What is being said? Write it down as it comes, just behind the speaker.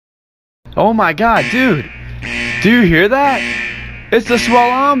Oh my god, dude. Do you hear that? It's the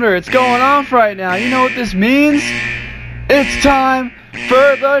Swellometer. It's going off right now. You know what this means? It's time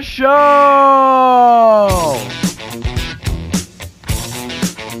for the show!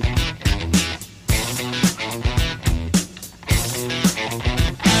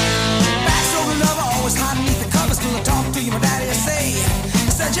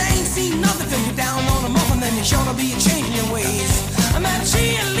 Sure to be a change in your ways. I met a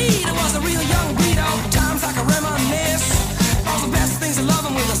cheerleader, was a real young breed. All the times I can reminisce. All the best things in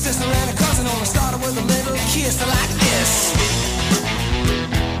loving with a sister and a cousin. Only started with a little kiss like this.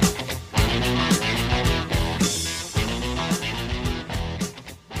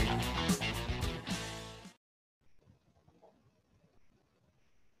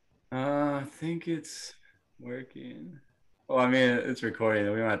 I think it's working. Well, I mean, it's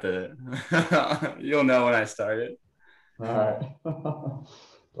recording. We don't have to. You'll know when I start it. All right.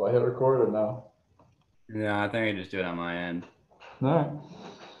 Do I hit record or no? Yeah, I think I just do it on my end. All right.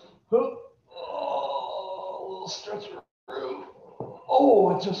 Oh, a little stretch through.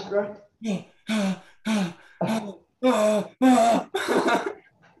 Oh, it just cracked.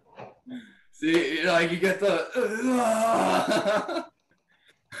 See, like you get the.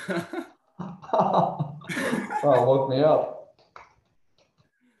 Oh, woke me up.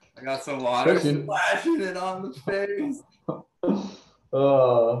 I got some water splashing it on the face.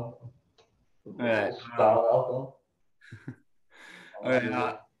 All right. Alcohol. All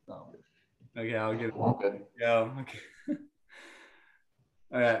right. Okay, I'll give it a go. Okay.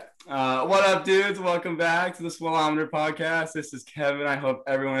 All right. What up, dudes? Welcome back to the Swellometer podcast. This is Kevin. I hope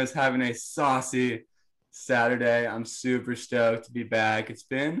everyone is having a saucy Saturday. I'm super stoked to be back. It's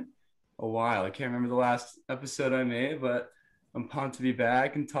been a while. I can't remember the last episode I made, but I'm pumped to be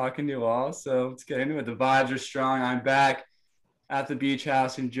back and talking to you all. So let's get into it. The vibes are strong. I'm back at the beach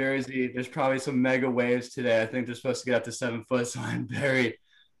house in Jersey. There's probably some mega waves today. I think they're supposed to get up to 7 foot. So I'm very,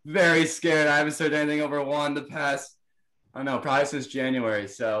 very scared. I haven't surfed anything over one the past, I don't know, probably since January.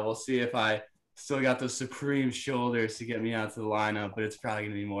 So we'll see if I still got those supreme shoulders to get me out to the lineup. But it's probably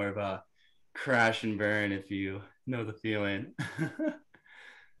going to be more of a crash and burn if you know the feeling.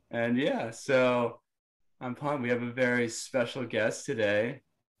 And yeah, so I'm pumped. We have a very special guest today.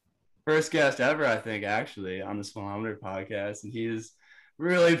 First guest ever, I think, actually, on the Swellometer podcast. And he is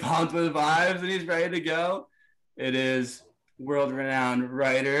really pumped with vibes and he's ready to go. It is world-renowned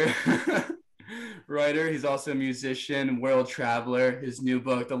writer. He's also a musician, world traveler. His new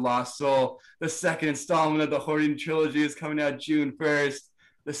book, The Lost Soul, the second installment of the Hoarding Trilogy, is coming out June 1st,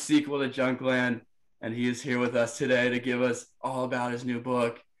 the sequel to Junkland. And he is here with us today to give us all about his new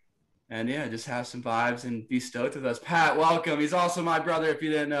book. And yeah, just have some vibes and be stoked with us. Pat, welcome. He's also my brother, if you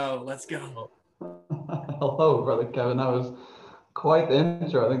didn't know. Let's go. Hello, brother Kevin. That was quite the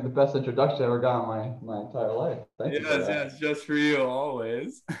intro. I think the best introduction I ever got in my entire life. Thank you. Yes, just for you,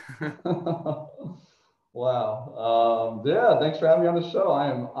 always. Wow. Yeah, thanks for having me on the show.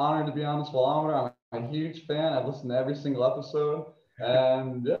 I am honored to be on the Swellometer. I'm a huge fan. I've listened to every single episode.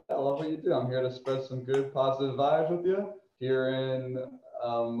 And yeah, I love what you do. I'm here to spread some good, positive vibes with you here in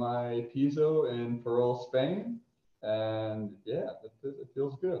my piso in Ferrol, Spain. And yeah, it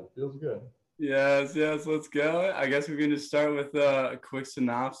feels good. Yes, let's go. I guess we can just start with a quick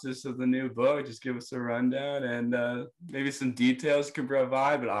synopsis of the new book. Just give us a rundown and maybe some details you can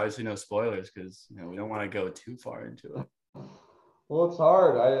provide, but obviously no spoilers because we don't want to go too far into it. Well, it's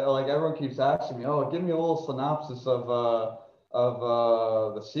hard. I like everyone keeps asking me, oh, give me a little synopsis of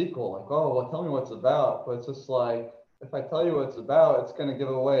the sequel. Like, oh, well, tell me what it's about. But it's just like, if I tell you what it's about, it's going to give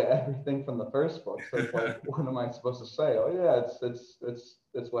away everything from the first book. So it's like, what am I supposed to say? Oh yeah,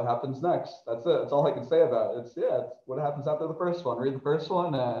 it's what happens next. That's it. That's all I can say about it. It's what happens after the first one. Read the first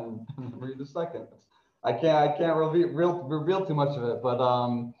one and read the second. I can't reveal too much of it, but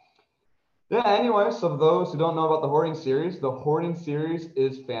yeah, anyway, so those who don't know about the Hoarding series, the Hoarding series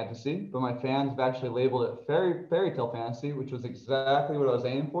is fantasy, but my fans have actually labeled it fairy tale fantasy, which was exactly what I was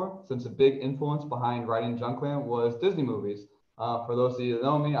aiming for, since a big influence behind writing Junkland was Disney movies. For those of you that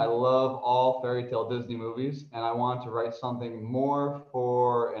know me, I love all fairy tale Disney movies, and I want to write something more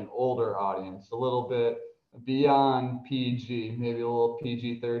for an older audience, a little bit beyond PG, maybe a little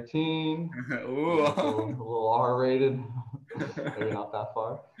PG-13, Ooh. a little R-rated. Maybe not that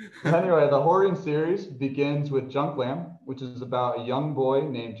far. But anyway, the Hoarding series begins with Junkland, which is about a young boy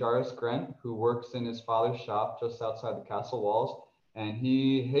named Jarvis Grant who works in his father's shop just outside the castle walls, and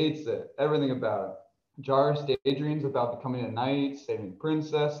he hates it, everything about it. Jarvis daydreams about becoming a knight, saving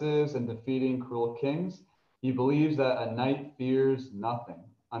princesses, and defeating cruel kings. He believes that a knight fears nothing.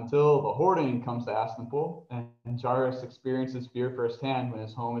 until the Hoarding comes to Astenpool, and Jarvis experiences fear firsthand when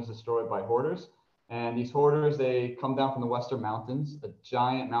his home is destroyed by hoarders. And these hoarders, they come down from the Western Mountains, a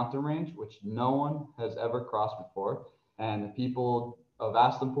giant mountain range which no one has ever crossed before. And the people of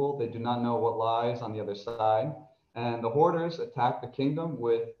Astenpool, they do not know what lies on the other side. And the hoarders attack the kingdom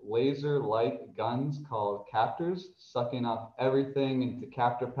with laser-like guns called captors, sucking up everything into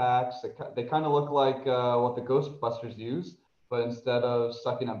captor packs. They kind of look like what the Ghostbusters use, but instead of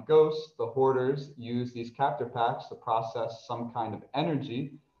sucking up ghosts, the hoarders use these captor packs to process some kind of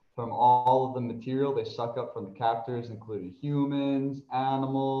energy from all of the material they suck up from the captors, including humans,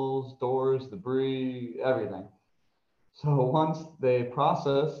 animals, doors, debris, everything. So once they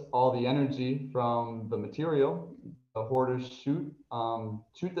process all the energy from the material, the hoarders shoot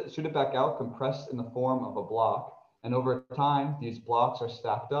it back out, compressed in the form of a block. And over time, these blocks are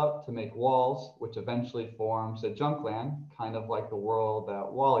stacked up to make walls, which eventually forms a junkland, kind of like the world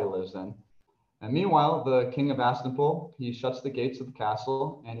that Wally lives in. And meanwhile, the king of Astenpool, he shuts the gates of the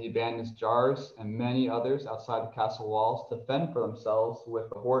castle and he abandons Jars and many others outside the castle walls to fend for themselves with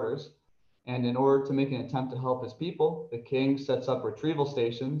the hoarders. And in order to make an attempt to help his people, the king sets up retrieval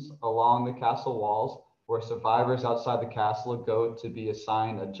stations along the castle walls where survivors outside the castle go to be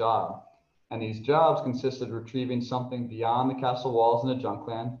assigned a job. And these jobs consist of retrieving something beyond the castle walls in the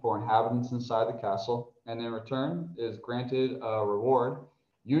Junkland for inhabitants inside the castle, and in return is granted a reward,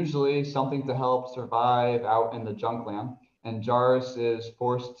 usually something to help survive out in the Junkland. And Jarvis is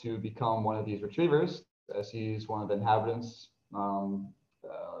forced to become one of these retrievers, as he's one of the inhabitants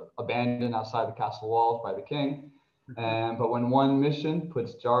abandoned outside the castle walls by the king. But when one mission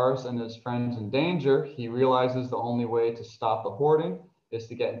puts Jarvis and his friends in danger, he realizes the only way to stop the hoarding is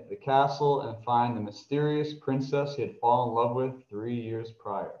to get into the castle and find the mysterious princess he had fallen in love with 3 years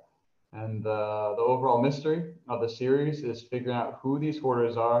prior. And the overall mystery of the series is figuring out who these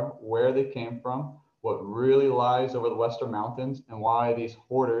hoarders are, where they came from, what really lies over the Western Mountains, and why these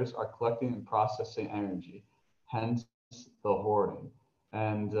hoarders are collecting and processing energy, hence the hoarding.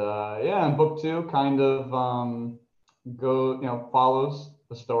 And and book 2 kind of follows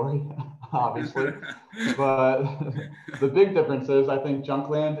the story, obviously. But the big difference is I think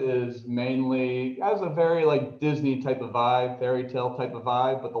Junkland is mainly has a very like Disney type of vibe, fairy tale type of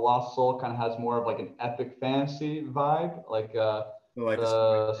vibe, but The Lost Soul kind of has more of like an epic fantasy vibe, like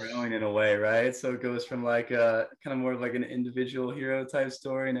it's growing in a way, right? So it goes from like a kind of more of like an individual hero type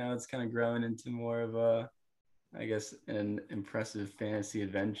story. Now it's kind of growing into more of a, I guess, an impressive fantasy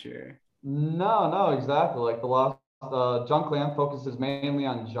adventure. No, exactly. Like The Lost Junkland focuses mainly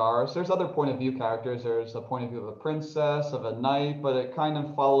on Jarvis. There's other point of view characters. There's a point of view of a princess, of a knight, but it kind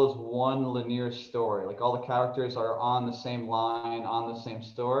of follows one linear story. Like all the characters are on the same line, on the same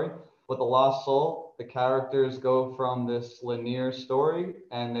story. With The Lost Soul, the characters go from this linear story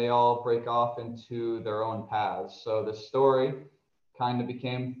and they all break off into their own paths. So the story kind of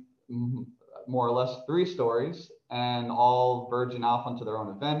became more or less 3 stories, and all verging off onto their own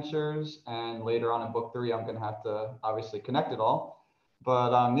adventures. And later on in book 3, I'm going to have to obviously connect it all.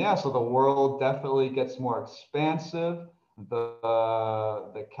 But so the world definitely gets more expansive.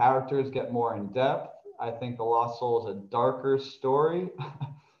 The characters get more in depth. I think The Lost Soul is a darker story.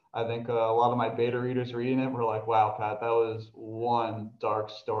 I think a lot of my beta readers reading it were like, wow, Pat, that was one dark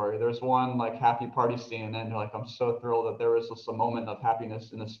story. There's one like happy party scene, and they're like, I'm so thrilled that there was just a moment of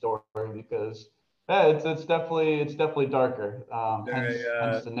happiness in the story, because it's definitely darker.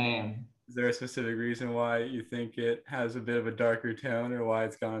 Hence the name. Is there a specific reason why you think it has a bit of a darker tone, or why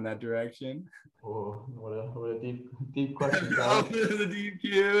it's gone in that direction? Oh, what a deep question. Oh, the deep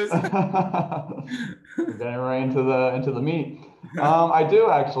cues. We're getting right into the meat. I do.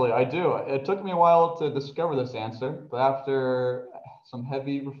 It took me a while to discover this answer, but after some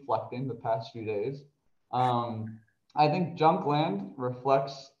heavy reflecting the past few days, I think Junkland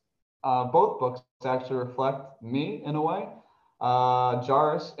reflects, both books actually reflect me in a way.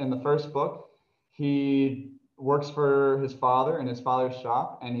 Jarvis, in the first book, he works for his father in his father's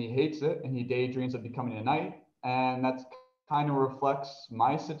shop, and he hates it, and he daydreams of becoming a knight, and that's kind of reflects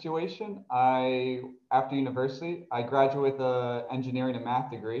my situation. After university, I graduated with an engineering and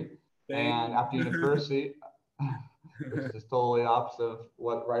math degree, and after university, this is totally opposite of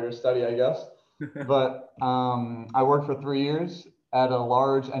what writers study, I guess. But I worked for 3 years at a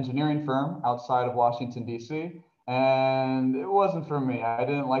large engineering firm outside of Washington, D.C., and it wasn't for me. I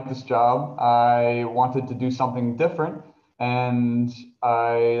didn't like this job. I wanted to do something different, and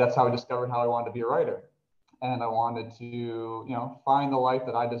that's how I discovered how I wanted to be a writer. And I wanted to, find the life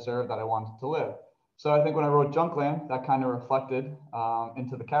that I deserved, that I wanted to live. So I think when I wrote Junkland, that kind of reflected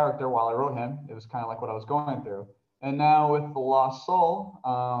into the character while I wrote him. It was kind of like what I was going through. And now with the Lost Soul,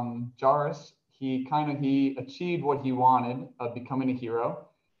 Jairus, he achieved what he wanted of becoming a hero,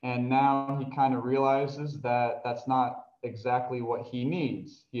 and now he kind of realizes that that's not exactly what he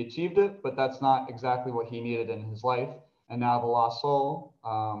needs. He achieved it, but that's not exactly what he needed in his life. And now the Lost Soul,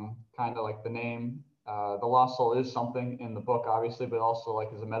 kind of like the name, the Lost Soul is something in the book, obviously, but also like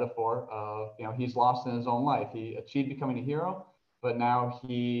as a metaphor of, he's lost in his own life. He achieved becoming a hero, but now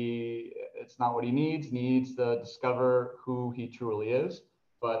it's not what he needs. He needs to discover who he truly is.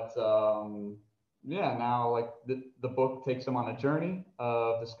 But now like the book takes him on a journey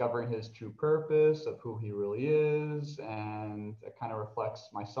of discovering his true purpose, of who he really is. And it kind of reflects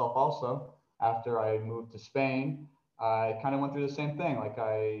myself also. After I moved to Spain, I kind of went through the same thing. Like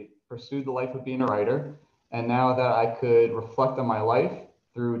I pursued the life of being a writer. And now that I could reflect on my life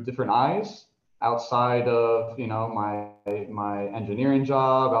through different eyes, outside of my engineering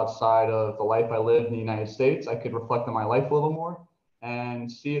job, outside of the life I lived in the United States, I could reflect on my life a little more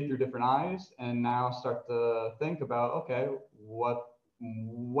and see it through different eyes, and now start to think about, okay,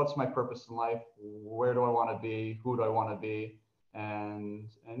 what's my purpose in life? Where do I want to be? Who do I want to be? And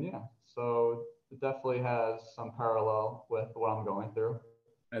yeah, so it definitely has some parallel with what I'm going through.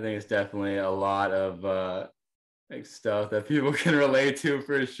 I think it's definitely a lot of stuff that people can relate to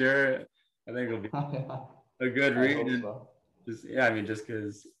for sure. I think it'll be a good read. So. Just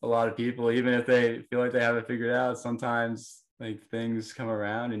because a lot of people, even if they feel like they have it figured out, sometimes like things come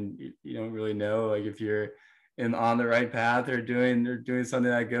around and you don't really know, like if you're on the right path or doing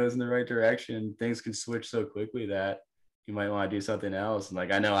something that goes in the right direction. Things can switch so quickly that you might want to do something else. And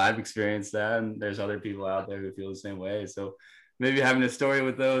like I know I've experienced that, and there's other people out there who feel the same way. So maybe having a story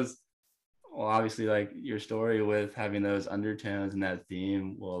with those, well, obviously like your story with having those undertones and that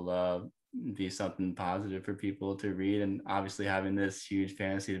theme will be something positive for people to read, and obviously having this huge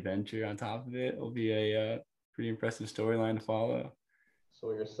fantasy adventure on top of it will be a pretty impressive storyline to follow. So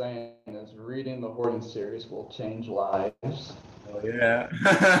what you're saying is reading the Horden series will change lives. Oh yeah.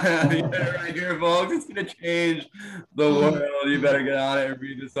 Yeah, right here, folks. It's gonna change the world. You better get on it and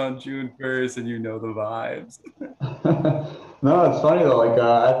read this on June 1st, and you know the vibes. No, it's funny though. Like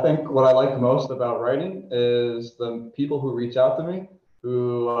I think what I like most about writing is the people who reach out to me,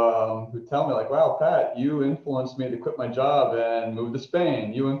 who tell me like, wow, Pat, you influenced me to quit my job and move to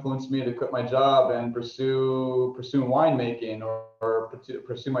Spain. You influenced me to quit my job and pursue winemaking or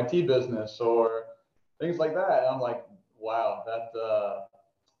pursue my tea business or things like that. And I'm like, wow, that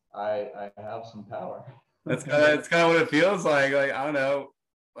I have some power. That's kind of what it feels like. Like, I don't know,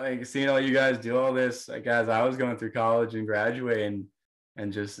 like seeing all you guys do all this, like as I was going through college and graduating,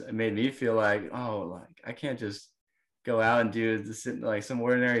 and just it made me feel like, oh, like I can't just go out and do this, like some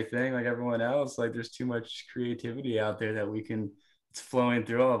ordinary thing like everyone else. Like there's too much creativity out there that it's flowing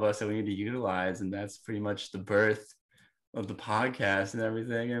through all of us that we need to utilize. And that's pretty much the birth of the podcast and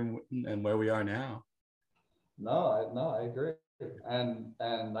everything and where we are now. No, I agree. And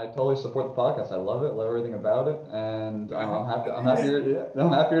I totally support the podcast. I love it, love everything about it. And I'm happy you're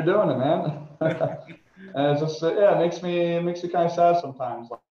doing it, man. And it's just, it makes me kind of sad sometimes.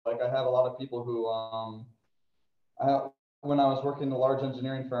 Like I have a lot of people who, when I was working in a large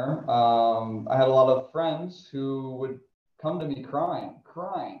engineering firm, I had a lot of friends who would come to me crying.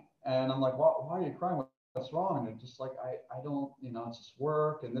 And I'm like, why are you crying? What's wrong? And they're just like, I don't, it's just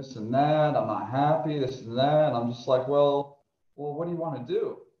work and this and that. I'm not happy, this and that. And I'm just like, well, what do you want to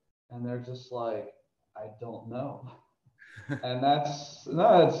do? And they're just like, I don't know. And it's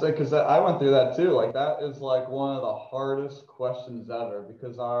because I went through that too. Like that is like one of the hardest questions ever,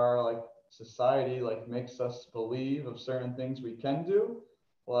 because our like society like makes us believe of certain things we can do.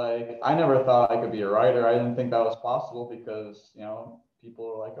 Like I never thought I could be a writer. I didn't think that was possible because people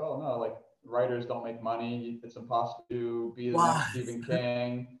are like, oh no, like writers don't make money. It's impossible to be the next Stephen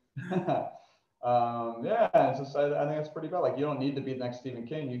King. It's just I think it's pretty bad. Like you don't need to be the next Stephen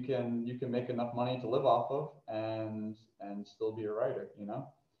King. You can make enough money to live off of and still be a writer. You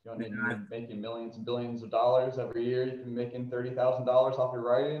don't need to be making millions and billions of dollars every year. You can be making $30,000 off your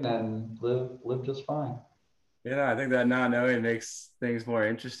writing and live just fine. Yeah, I think that not knowing makes things more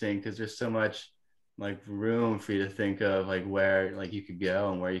interesting because there's so much like room for you to think of like where like you could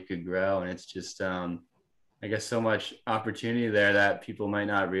go and where you could grow, and it's just I guess so much opportunity there that people might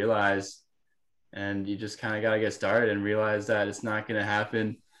not realize. And you just kind of got to get started and realize that it's not going to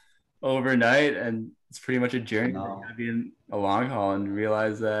happen overnight. And it's pretty much a journey. No. It's going to be in a long haul, and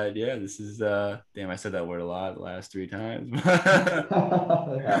realize that, yeah, this is, damn, I said that word a lot the last 3 times.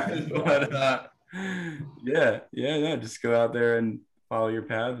 Just go out there and follow your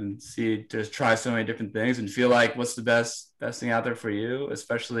path and just try so many different things and feel like what's the best thing out there for you,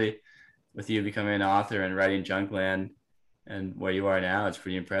 especially with you becoming an author and writing Junkland and where you are now, it's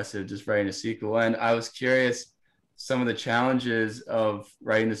pretty impressive just writing a sequel. And I was curious some of the challenges of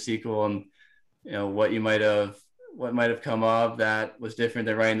writing the sequel and what might have come up that was different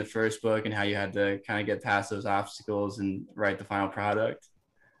than writing the first book and how you had to kind of get past those obstacles and write the final product.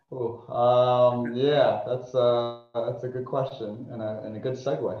 Oh, yeah, that's a good question and a good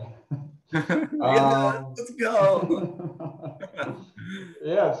segue. Let's go.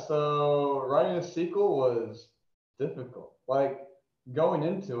 Yeah, so writing a sequel was difficult. Like going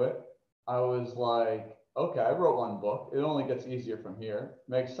into it, I was like, okay, I wrote one book. It only gets easier from here.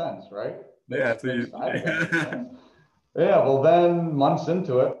 Makes sense, right? Yeah, I think that makes sense. Yeah, well then months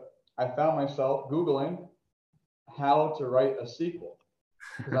into it, I found myself Googling how to write a sequel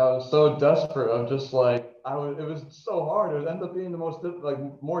because I was so desperate of just like it was so hard. It ended up being the most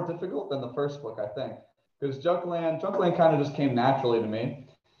more difficult than the first book, I think, because Junkland kind of just came naturally to me.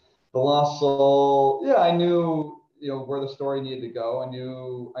 The Lost Soul, yeah, I knew where the story needed to go. I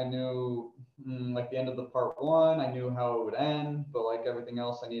knew like the end of the part one. I knew how it would end, but like everything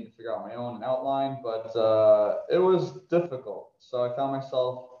else, I needed to figure out my own outline. But it was difficult, so I found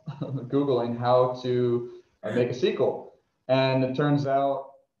myself googling how to make a sequel, and it turns out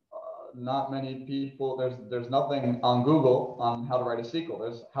not many people. There's nothing on Google on how to write a sequel.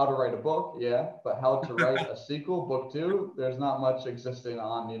 There's how to write a book, yeah, but how to write a sequel, book two, there's not much existing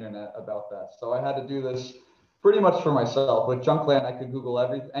on the internet about that. So I had to do this pretty much for myself. With Junkland, I could Google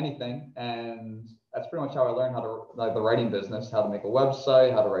anything, and that's pretty much how I learned how to like the writing business, how to make a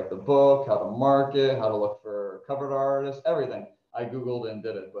website, how to write the book, how to market, how to look for cover artists, everything. I Googled and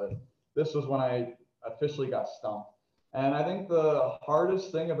did it, but this was when I officially got stumped. And I think the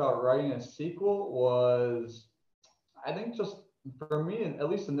hardest thing about writing a sequel was, I think just for me, at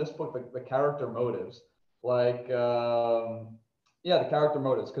least in this book, the character motives. Like, yeah, the character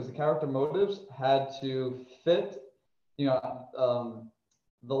motives, because the character motives had to fit, you know,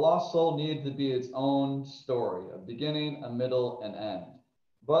 The Lost Soul needed to be its own story, a beginning, a middle, and end.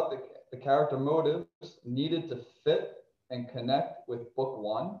 But the character motives needed to fit and connect with book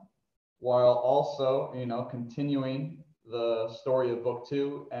one, while also, continuing the story of book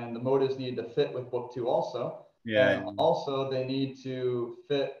two, and the motives need to fit with book two also. Yeah. And also they need to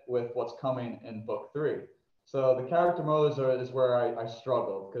fit with what's coming in book three. So the character motives is where I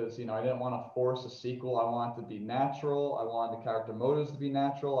struggled because, I didn't want to force a sequel. I wanted it to be natural. I wanted the character motives to be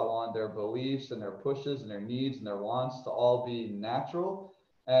natural. I wanted their beliefs and their pushes and their needs and their wants to all be natural.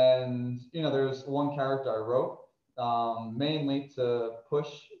 And, there's one character I wrote mainly to push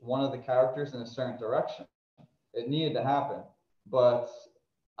one of the characters in a certain direction. It needed to happen, but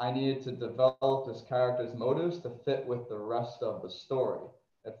I needed to develop this character's motives to fit with the rest of the story,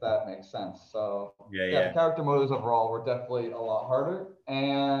 if that makes sense. So yeah, the character motives overall were definitely a lot harder.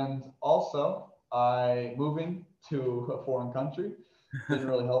 And also, moving to a foreign country didn't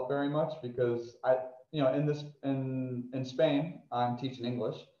really help very much because in Spain, I'm teaching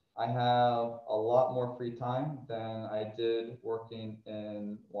English. I have a lot more free time than I did working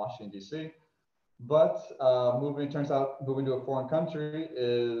in Washington, D.C. But turns out moving to a foreign country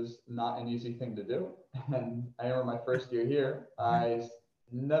is not an easy thing to do. And I remember my first year here, I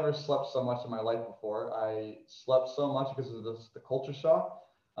never slept so much in my life before. I slept so much because of the culture shock.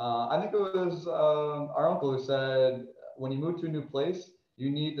 I think it was our uncle who said, when you move to a new place, you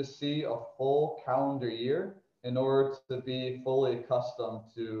need to see a full calendar year in order to be fully accustomed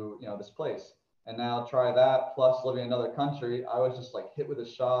to this place. And now try that plus living in another country. I was just like hit with a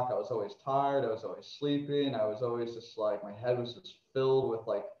shock. I was always tired. I was always sleeping. I was always just like, my head was just filled with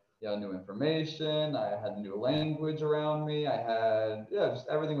like new information. I had new language around me. I had just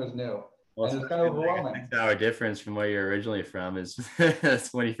everything was new. Well, and it was kind of overwhelming. Like 6 hour difference from where you're originally from is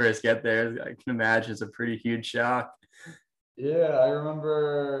when you first get there. I can imagine it's a pretty huge shock. Yeah, I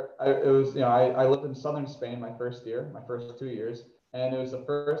remember I lived in southern Spain my first 2 years. And it was the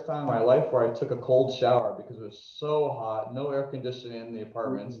first time in my life where I took a cold shower because it was so hot, no air conditioning in the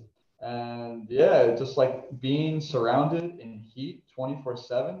apartments. And yeah, just like being surrounded in heat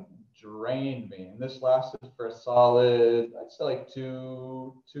 24/7 drained me. And this lasted for a solid, I'd say like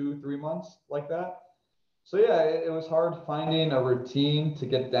 3 months like that. So yeah, it was hard finding a routine to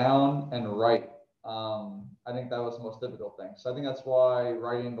get down and write. I think that was the most difficult thing. So I think that's why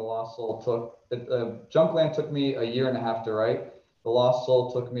writing The Lost Soul Junkland took me a year and a half to write. The Lost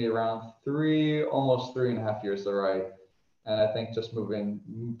Soul took me around almost 3.5 years to write. And I think just moving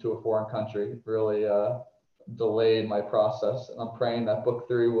to a foreign country really delayed my process. And I'm praying that book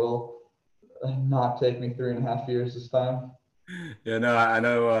three will not take me 3.5 years this time. Yeah, no, I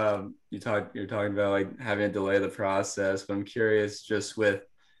know you're talking about like having to delay the process, but I'm curious just with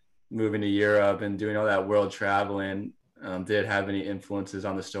moving to Europe and doing all that world traveling did have any influences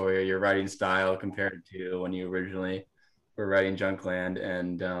on the story or your writing style compared to when you originally were writing Junkland,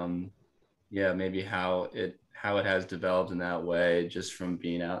 and yeah, maybe how it has developed in that way just from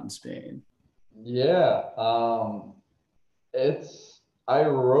being out in Spain. Yeah, I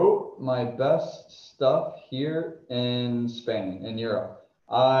wrote my best stuff here in Spain, in Europe.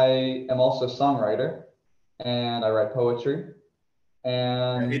 I am also a songwriter and I write poetry.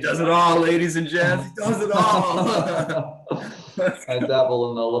 And He does it all, ladies and gents. He does it all. I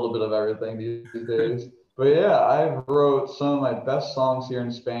dabble in a little bit of everything these days. But yeah, I wrote some of my best songs here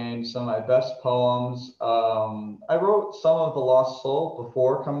in Spain, some of my best poems. I wrote some of The Lost Soul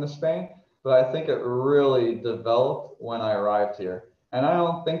before coming to Spain, but I think it really developed when I arrived here. And I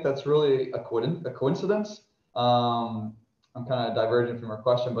don't think that's really a coincidence. I'm kind of diverging from your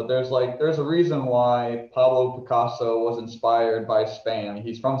question, but there's a reason why Pablo Picasso was inspired by Spain. I mean,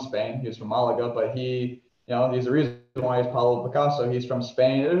 he's from Spain, he's from Malaga, but there's a reason why he's Pablo Picasso. He's from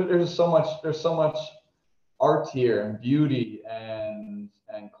Spain. There's so much art here and beauty and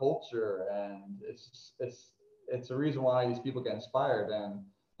culture, and it's a reason why these people get inspired. And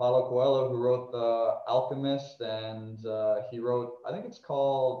Paulo Coelho, who wrote The Alchemist, and he wrote, I think it's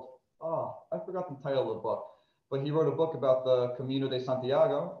called, I forgot the title of the book, but he wrote a book about the Camino de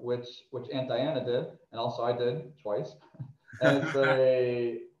Santiago, which Aunt Diana did, and also I did twice. And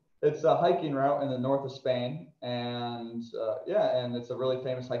it's a hiking route in the north of Spain, and and it's a really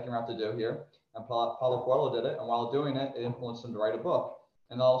famous hiking route to do here. And Paulo Coelho did it, and while doing it, it influenced him to write a book.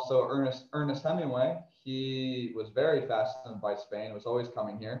 And also Ernest Hemingway, he was very fascinated by Spain, was always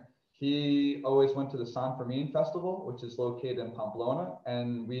coming here. He always went to the San Fermin Festival, which is located in Pamplona,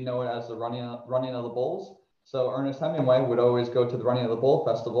 and we know it as the running of the bulls. So Ernest Hemingway would always go to the Running of the Bull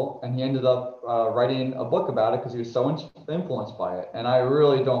Festival, and he ended up writing a book about it because he was so influenced by it. And I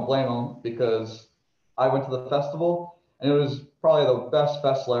really don't blame him, because I went to the festival, and it was probably the best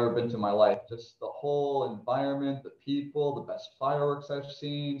festival I've ever been to in my life. Just the whole environment, the people, the best fireworks I've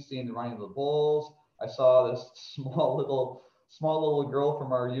seen, seeing the Running of the Bulls. I saw this small little girl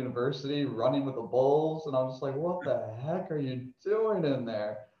from our university running with the bulls, and I was just like, what the heck are you doing in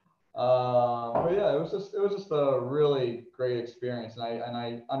there? But yeah, it was just a really great experience, and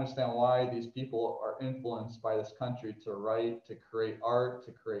I understand why these people are influenced by this country to write, to create art,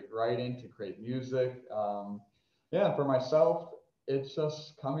 to create writing, to create music. For myself, it's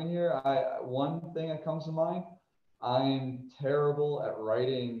just coming here. One thing that comes to mind, I'm terrible at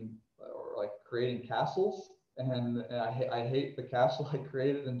writing or like creating castles, and I hate the castle I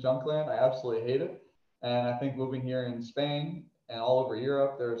created in Junkland. I absolutely hate it, and I think moving here in Spain and all over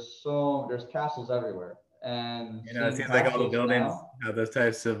Europe, there's castles everywhere. And it seems like all the buildings have those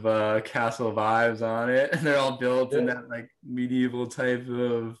types of castle vibes on it, and they're all built in that like medieval type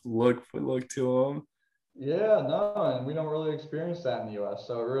of look to them. Yeah, no, and we don't really experience that in the US.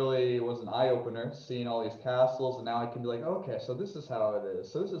 So it really was an eye-opener seeing all these castles, and now I can be like, okay, so this is how it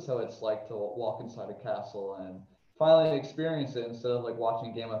is. So this is how it's like to walk inside a castle and finally experience it, instead of like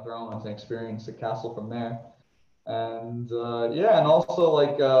watching Game of Thrones and experience the castle from there. And and also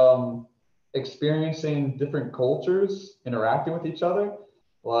like experiencing different cultures interacting with each other.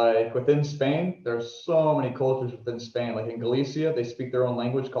 Like within Spain, there's so many cultures within Spain. Like in Galicia, they speak their own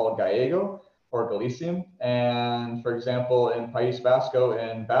language called Gallego or Galician. And for example, in País Vasco,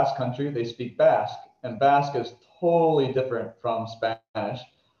 in Basque country, they speak Basque. And Basque is totally different from Spanish.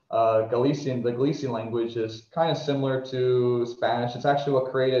 The Galician language is kind of similar to Spanish. It's actually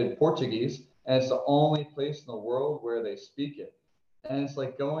what created Portuguese, and it's the only place in the world where they speak it. And it's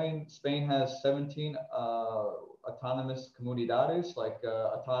like Spain has 17 autonomous comunidades, like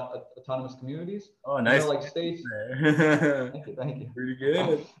autonomous communities. Oh, nice. They're like states. Thank you. Pretty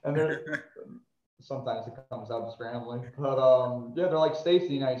good. And sometimes it comes out just randomly, but they're like states in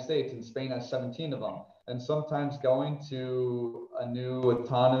the United States, and Spain has 17 of them. And sometimes going to a new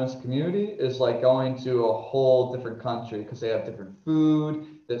autonomous community is like going to a whole different country, because they have different food,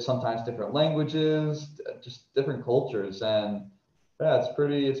 there's sometimes different languages, just different cultures. And yeah, it's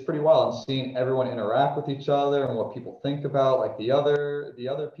pretty wild, and seeing everyone interact with each other and what people think about like the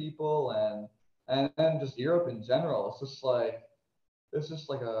other people, and then just Europe in general. It's just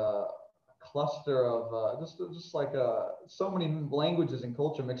like a cluster of just like so many languages and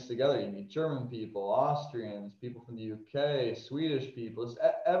culture mixed together. You meet German people, Austrians, people from the UK, Swedish people, it's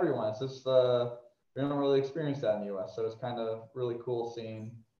everyone. It's just we don't really experience that in the US, so it's kind of really cool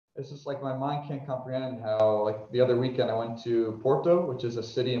seeing. It's just like my mind can't comprehend how, like the other weekend I went to Porto, which is a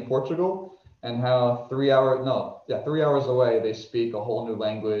city in Portugal, and how 3 hours away they speak a whole new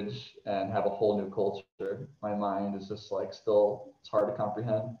language and have a whole new culture. My mind is just like still, it's hard to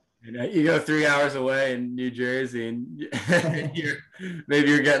comprehend. You know, you go 3 hours away in New Jersey, and maybe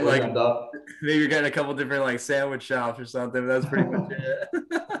you're getting We're like gonna duck. maybe you're getting a couple different like sandwich shops or something. But that's pretty much it.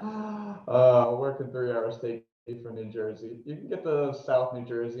 Working 3 hours take you from New Jersey. You can get to South New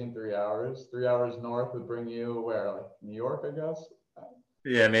Jersey in 3 hours. 3 hours north would bring you where, like New York, I guess.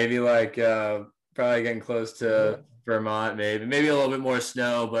 Yeah, maybe like probably getting close to Vermont, maybe a little bit more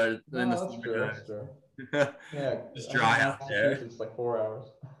snow, but in the No, that's true. That's true. Yeah, just I think dry out there. Massachusetts like 4 hours.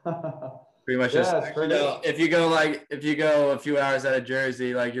 Pretty much Yeah, just it's you crazy. know, if you go a few hours out of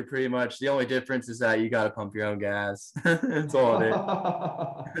Jersey, like you're pretty much the only difference is that you got to pump your own gas. That's all it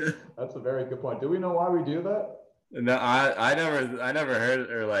is. That's a very good point. Do we know why we do that? No, I never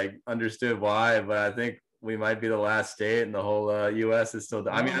heard or like understood why, but I think we might be the last state in the whole U.S. is still.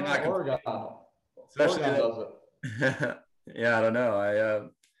 I mean, I'm not Oregon. especially Oregon does it. yeah, I don't know.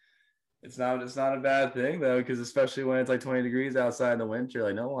 It's not a bad thing though, because especially when it's like 20 degrees outside in the winter,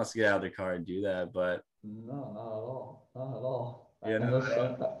 like no one wants to get out of their car and do that. But No, not at all. Not at all. yeah,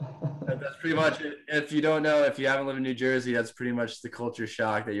 that's pretty much it. If you don't know, if you haven't lived in New Jersey, that's pretty much the culture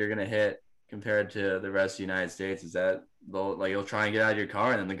shock that you're gonna hit compared to the rest of the United States. Is that you'll try and get out of your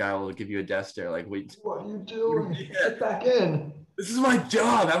car, and then the guy will give you a death stare, like, "Wait, what are you doing? Get back in." This is my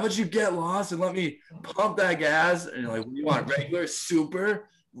job. How about you get lost and let me pump that gas?" And you're like, "What do you want? Regular, super,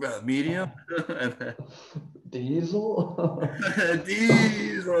 medium?" Diesel.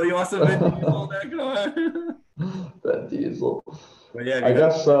 Diesel. You want some Vin Diesel in that car? That diesel. But yeah, I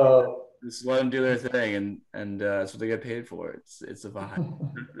guess. Just let them do their thing, and that's what they get paid for. It's a vibe.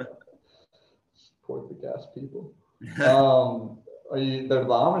 Support the gas people. They're the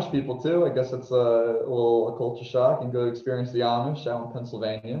Amish people too. I guess it's a culture shock and go experience the Amish out in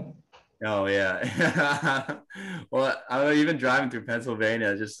Pennsylvania. Oh yeah. Well, I don't know. Even driving through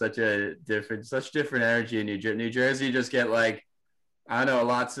Pennsylvania, just such different energy in New Jersey. New Jersey, you just get like, I don't know,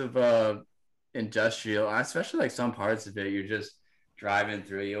 lots of industrial, especially like some parts of it. You're just driving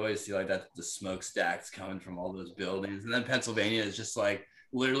through. You always see like that the smokestacks coming from all those buildings, and then Pennsylvania is just like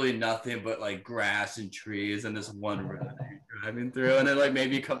literally nothing but like grass and trees and this one road that you're driving through, and then like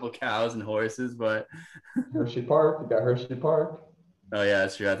maybe a couple cows and horses. But Hershey Park, you got Hershey Park. Oh yeah,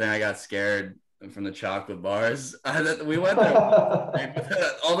 that's true. I think I got scared from the chocolate bars. We went there.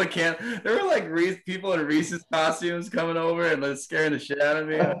 All the there were like people in Reese's costumes coming over and like scaring the shit out of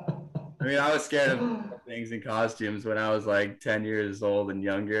me. I mean, I was scared of things in costumes when I was like 10 years old and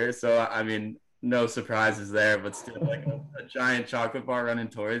younger. So I mean, no surprises there, but still like a giant chocolate bar running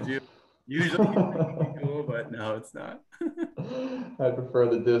towards you. Usually it's cool, but no, it's not. I prefer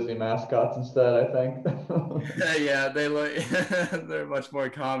the Disney mascots instead, I think. Yeah, they're much more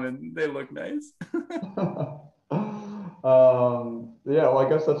common. They look nice. Yeah, well, I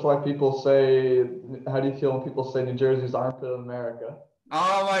guess that's why people say, how do you feel when people say New Jersey's armpit of America?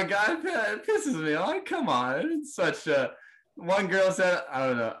 Oh my God, it pisses me off. Come on. It's such a, one girl said, I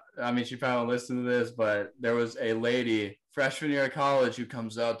don't know. I mean, she probably won't listen to this, but there was a lady, freshman year of college, who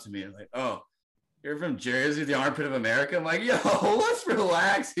comes up to me and like, "Oh, you're from Jersey, the armpit of America?" I'm like, "Yo, let's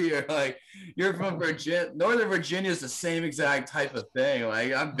relax here. Like, you're from Virginia. Northern Virginia is the same exact type of thing.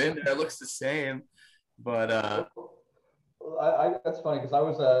 Like, I've been there. It looks the same." But that's funny because I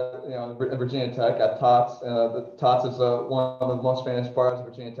was at Virginia Tech at Tots. The Tots is one of the most famous bars of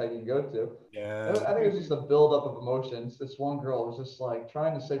Virginia Tech you can go to. yeah, I think it was just a buildup of emotions. This one girl was just like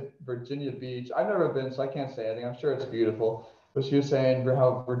trying to say Virginia Beach. I've never been, so I can't say anything. I'm sure it's beautiful. But she was saying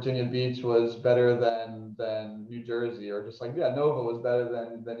how Virginia Beach was better than New Jersey, or just like, yeah, Nova was better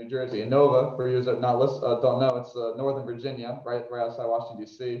than New Jersey. And Nova, for you that don't know, it's Northern Virginia, right outside Washington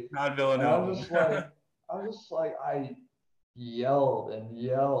D.C. not Villanova. I was just like, I yelled and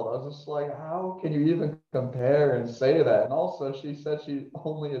yelled. I was just like, how can you even compare and say that? And also, she said she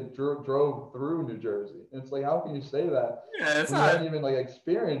only drove through New Jersey. And it's like, how can you say that? Yeah, it's not. not. You haven't even like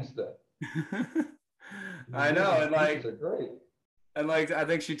experienced it. I know, and like, are great. And like, I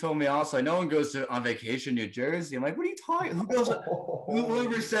think she told me also, like, no one goes on vacation in New Jersey. I'm like, what are you talking? Who goes?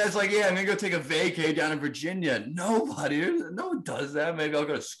 Whoever says like, yeah, I'm gonna go take a vacay down in Virginia. Nobody, no one does that. Maybe I'll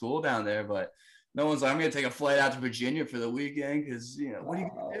go to school down there, but no one's like, I'm gonna take a flight out to Virginia for the weekend because what are you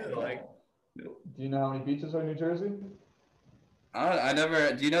gonna do? Like, do you know how many beaches are in New Jersey? I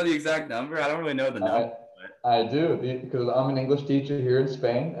never. Do you know the exact number? I don't really know the number. I do, because I'm an English teacher here in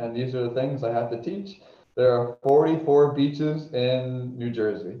Spain, and these are the things I have to teach. There are 44 beaches in New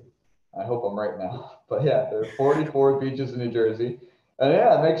Jersey. I hope I'm right now. But yeah, there are 44 beaches in New Jersey. And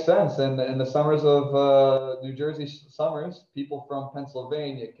yeah, it makes sense. And in the summers of New Jersey summers, people from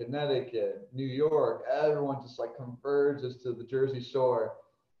Pennsylvania, Connecticut, New York, everyone just like converges to the Jersey Shore.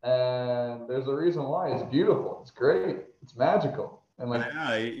 And there's a reason why. It's beautiful. It's great. It's magical. And like, I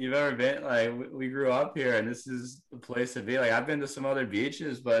know you've ever been like we grew up here, and this is the place to be. Like I've been to some other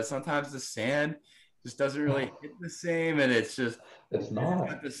beaches, but sometimes the sand just doesn't really hit the same, and it's just it's it's got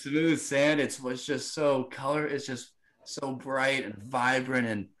not. the smooth sand. It's just so color. It's just so bright and vibrant,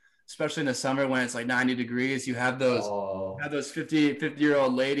 and especially in the summer when it's like 90 degrees, you Oh. have those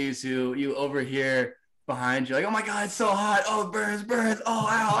 50-year-old ladies who you overhear behind you like, oh my god, it's so hot, oh it burns, oh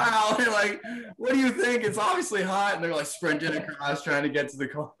ow and like, what do you think? It's obviously hot, and they're like sprinting across trying to get to the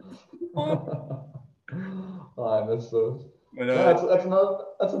car. Oh, I miss those. But Yeah,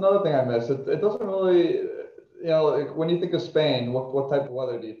 that's another thing I miss. It doesn't really, like, when you think of Spain, what type of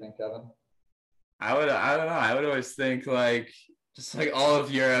weather do you think, Kevin? I don't know, I would always think like just like all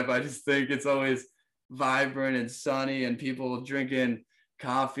of Europe. I just think it's always vibrant and sunny, and people drinking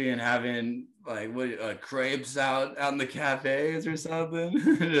coffee and having like what crepes out in the cafes or something.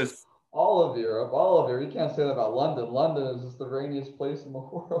 Just All of Europe. You can't say that about London. London is just the rainiest place in the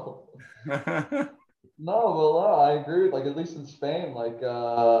world. No, well, no, I agree. Like at least in Spain, like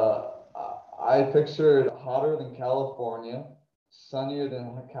I pictured hotter than California, sunnier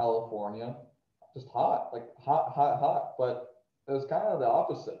than California, just hot, like hot, hot, hot. But it was kind of the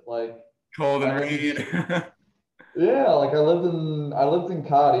opposite. Like cold and I lived in, rain. yeah, like I lived in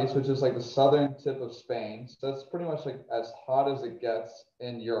Cadiz, which is like the southern tip of Spain. So it's pretty much like as hot as it gets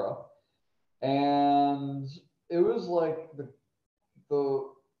in Europe. And it was like the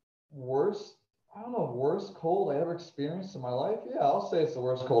worst, I don't know, worst cold I ever experienced in my life. Yeah, I'll say it's the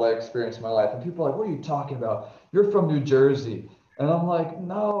worst cold I experienced in my life. And people are like, what are you talking about? You're from New Jersey. And I'm like,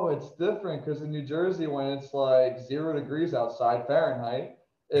 no, it's different because in New Jersey, when it's like 0 degrees outside Fahrenheit,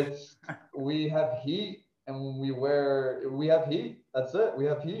 it's we have heat and we have heat. That's it. We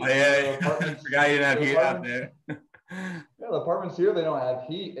have Oh heat. yeah, I forgot you didn't have The heat out apartments, there. yeah, the apartments here, they don't have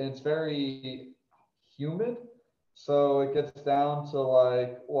heat and it's very humid. So it gets down to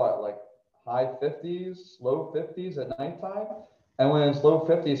like what, like high 50s, low 50s at nighttime. And when it's low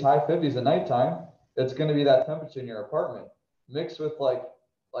 50s, high 50s at nighttime, it's going to be that temperature in your apartment mixed with like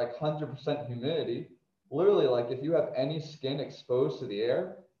 100% humidity. Literally, like if you have any skin exposed to the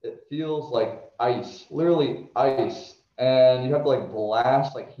air, it feels like ice, literally ice. And you have to like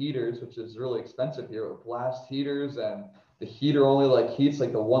blast like heaters, which is really expensive here, with blast heaters, and the heater only like heats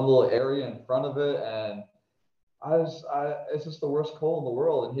like the one little area in front of it. And it's just the worst cold in the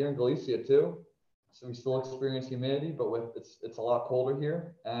world. And here in Galicia too, so we still experience humidity, but with it's a lot colder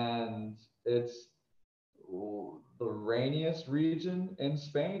here, and it's the rainiest region in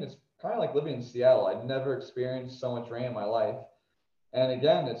Spain. It's kind of like living in Seattle. I'd never experienced so much rain in my life. And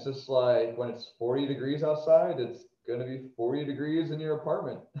again, it's just like when it's 40 degrees outside, it's gonna be 40 degrees in your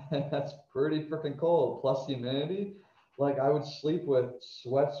apartment. And that's pretty freaking cold. Plus humidity. Like I would sleep with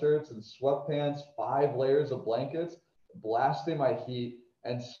sweatshirts and sweatpants, 5 layers of blankets, blasting my heat,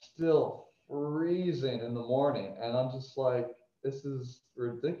 and still freezing in the morning. And I'm just like, this is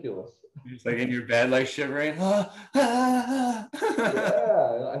ridiculous. You're just like in your bed, like shivering. Yeah,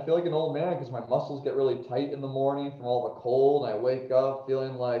 I feel like an old man because my muscles get really tight in the morning from all the cold. And I wake up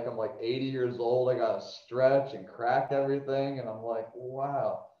feeling like I'm like 80 years old. I gotta stretch and crack everything. And I'm like,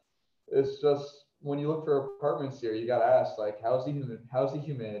 wow. It's just when you look for apartments here, you gotta ask like, how's the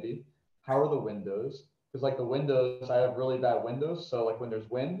humidity? How are the windows? Because like the windows, I have really bad windows. So like when there's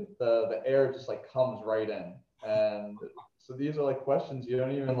wind, the air just like comes right in. And so these are like questions you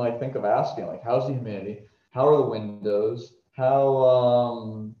don't even like think of asking. Like, how's the humidity? How are the windows?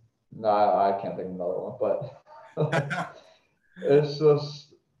 How no, I can't think of another one, but it's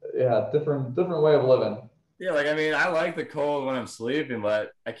just, yeah, different way of living. Yeah, like I mean, I like the cold when I'm sleeping,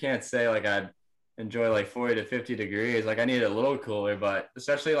 but I can't say like I'd enjoy like 40 to 50 degrees. Like I need it a little cooler, but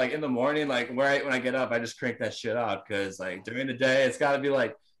especially like in the morning, like when I get up, I just crank that shit up because like during the day, it's gotta be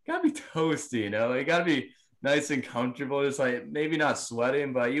toasty, you know? Like, it gotta be nice and comfortable. Just like maybe not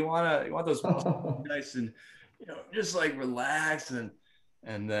sweating, but you want those muscles to be nice and just like relaxed and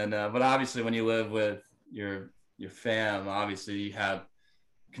then but obviously when you live with your fam, obviously you have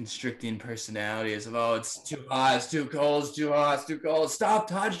constricting personalities of, oh, it's too hot, it's too cold, it's too hot, it's too cold, stop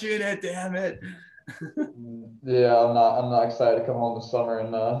touching it, damn it. Yeah, I'm not excited to come home this summer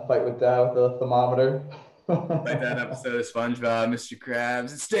and fight with dad with the thermometer. Like that episode of SpongeBob, Mr.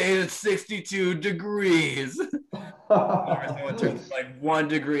 Krabs, it stayed at 62 degrees. Or someone turns like 1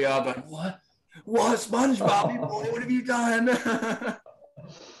 degree up, like, what SpongeBob, what have you done?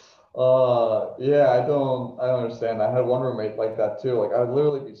 Yeah, I don't understand. I had one roommate like that too. Like I would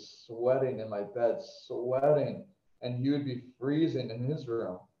literally be sweating in my bed, sweating, and he would be freezing in his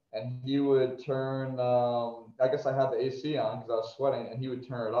room. And he would turn, I guess I had the AC on because I was sweating, and he would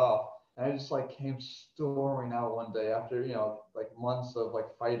turn it off. And I just like came storming out one day after, like months of like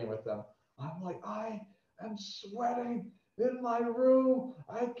fighting with him. I'm like, I am sweating in my room.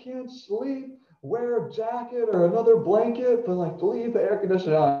 I can't sleep. Wear a jacket or another blanket, but like leave the air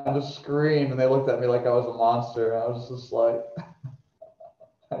conditioner on. I just screamed, and they looked at me like I was a monster. And I was just like,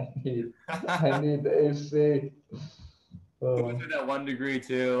 I need the AC. It was at 1 degree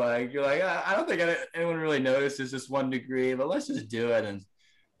too. Like you're like, I don't think anyone really noticed it's just 1 degree, but let's just do it. And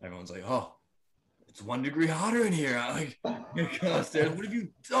everyone's like, oh, it's 1 degree hotter in here. I'm like, you go upstairs. What have you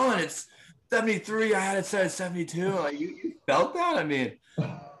done? It's 73. I had it set at 72. Like you felt that? I mean,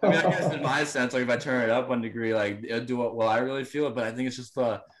 I guess in my sense, like if I turn it up 1 degree, like it'll do it. Well, I really feel it, but I think it's just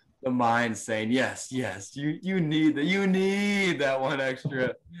the mind saying yes, you need that. You need that one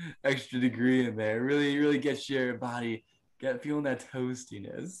extra degree in there. It really gets your body feeling that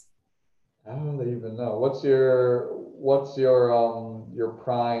toastiness. I don't even know. What's your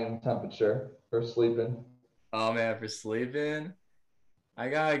prime temperature for sleeping? Oh man, for sleeping, I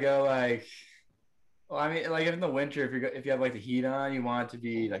gotta go like. Well, I mean, like in the winter, if you have like the heat on, you want it to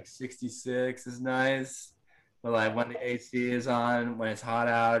be like 66 is nice. But like when the AC is on, when it's hot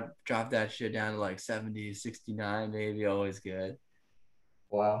out, drop that shit down to like 70, 69 maybe, always good.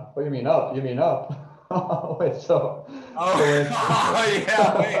 Wow. What do you mean up? You mean up? Wait, so. Oh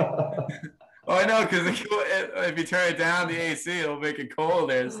yeah, wait. Oh, I know, because if you turn it down, the AC, it'll make it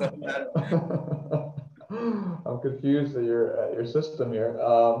colder. So I'm confused at your system here.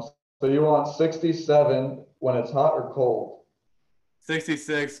 So you want 67 when it's hot or cold?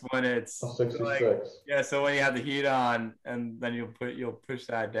 66 when it's 66. Like, yeah, so when you have the heat on, and then you'll push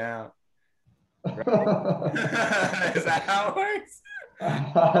that down. Right? Is that how it works?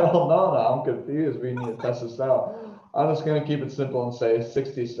 I don't know now. I'm confused. We need to test this out. I'm just gonna keep it simple and say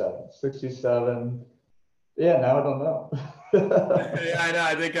 67. 67. Yeah, now I don't know. Yeah, I know.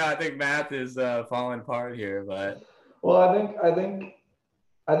 I think math is falling apart here, but. Well, I think I think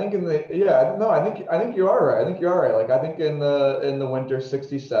I think you are right. I think you are right. Like I think in the winter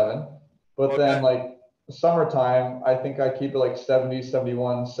 67, but Okay. then like summertime, I think I keep it like 70,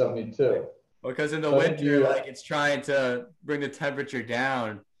 71, 72. Because in the So I think winter, you- like it's trying to bring the temperature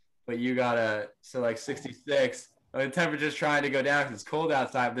down, but you gotta like 66. The temperature's trying to go down because it's cold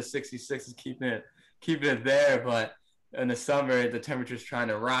outside. But the 66 is keeping it there. But in the summer, the temperature's trying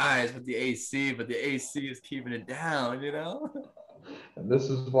to rise with the AC, but the AC is keeping it down. You know. And this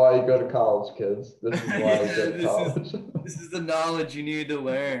is why you go to college, kids. This is why you go to college. This is the knowledge you need to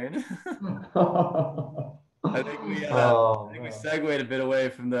learn. I think we segued a bit away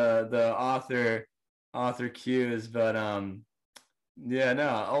from the author cues, but yeah, no,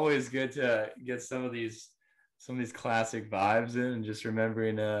 always good to get some of these classic vibes in, and just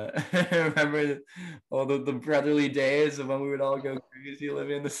remembering all the brotherly days of when we would all go crazy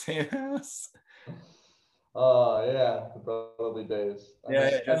living in the same house. Oh yeah, the brotherly days.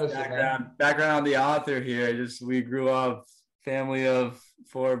 Just background on the author here. Just we grew up family of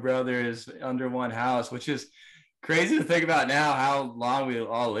 4 brothers under one house, which is crazy to think about now how long we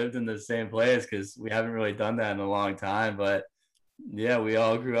all lived in the same place, because we haven't really done that in a long time. But yeah, we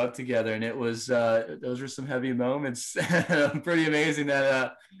all grew up together, and it was those were some heavy moments. Pretty amazing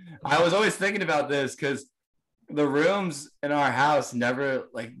that I was always thinking about this, because the rooms in our house never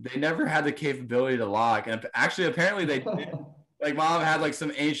had the capability to lock, and actually apparently they did. Like mom had like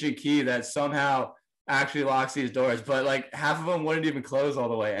some ancient key that somehow actually locks these doors, but like half of them wouldn't even close all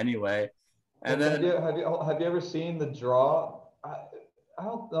the way anyway. And then have you ever seen the draw? I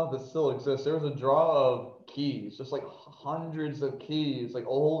don't know if it still exists. There was a draw of keys, just like hundreds of keys, like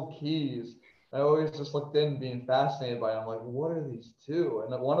old keys. I always just looked in, being fascinated by them. I'm like, what are these two?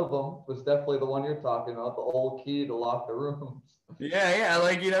 And then one of them was definitely the one you're talking about, the old key to lock the rooms. Yeah,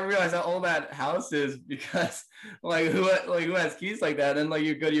 like you never realize how old that house is, because like who has keys like that? And like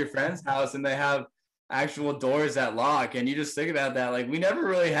you go to your friend's house and they have actual doors that lock, and you just think about that. Like we never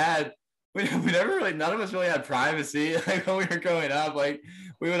really none of us really had privacy. Like when we were growing up, like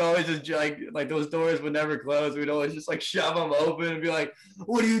we would always just like those doors would never close. We'd always just like shove them open and be like,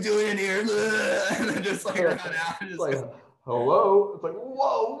 "What are you doing in here?" And then just like run out. And just like, hello. It's like,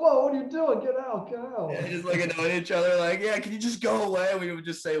 whoa, what are you doing? Get out. Yeah, just looking at each other like, yeah, can you just go away? We would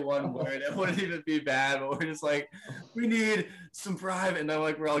just say one word. It wouldn't even be bad, but we're just like, we need some private. And then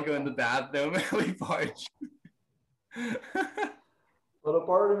like we're all going to the bathroom and we parch. But a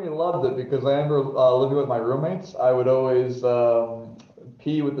part of me loved it, because I remember living with my roommates. I would always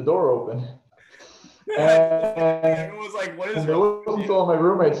pee with the door open. And everyone was like, what is it wasn't until my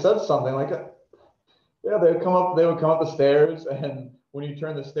roommate said something like, yeah, they would come up the stairs, and when you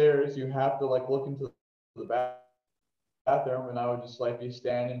turn the stairs, you have to like look into the bathroom. bathroom, and I would just like be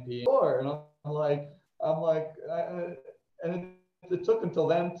standing peeing and and it took until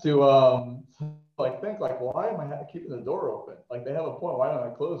then to like think like, why am I keeping the door open? Like they have a point, why don't I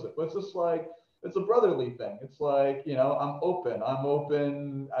close it? But it's just like it's a brotherly thing. It's like, you know, I'm open,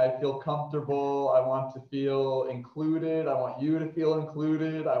 I feel comfortable, I want to feel included, I want you to feel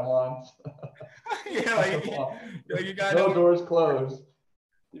included, I want you got no doors closed.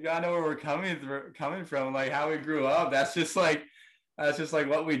 You gotta know where we're coming from, like how we grew up. That's just like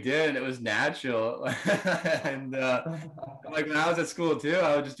what we did, and it was natural. And like when I was at school too,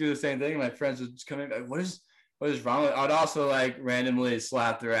 I would just do the same thing. My friends would just come in, like, what is wrong with? I'd also like randomly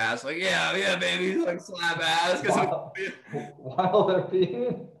slap their ass, like yeah, baby, like slap ass. While they're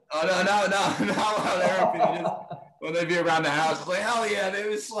peeing? Oh no, not while they're peeing. Just when they'd be around the house, it's like hell yeah,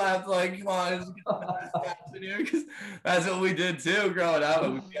 baby, slap. Like come on, because that's what we did too growing up.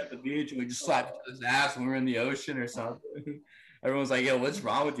 We'd be at the beach and we just slap each other's ass when we were in the ocean or something. Everyone's like, yo, what's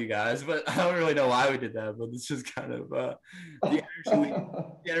wrong with you guys? But I don't really know why we did that, but it's just kind of the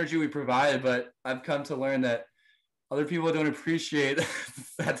energy we provided. But I've come to learn that other people don't appreciate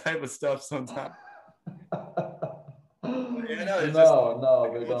that type of stuff sometimes. They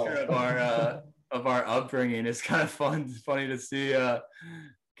don't. Of our upbringing. It's kind of funny to see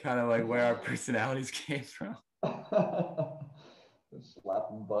kind of like where our personalities came from.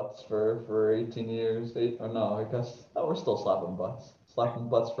 Slapping butts for 18 years. I guess we're still slapping butts. Slapping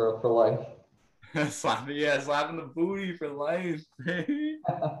butts for life. slapping the booty for life. I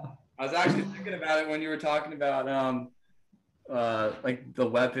was actually thinking about it when you were talking about like the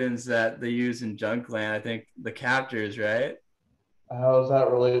weapons that they use in Junkland. I think the captors, right? How is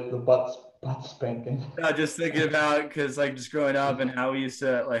that related to the butt spanking? Just thinking about, because like just growing up and how we used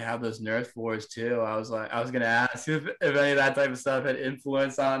to like have those Nerf wars too. I was gonna ask if any of that type of stuff had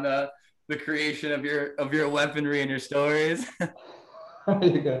influence on the creation of your weaponry and your stories. Are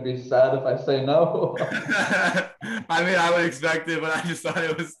you gonna be sad if I say no? I mean, I would expect it, but I just thought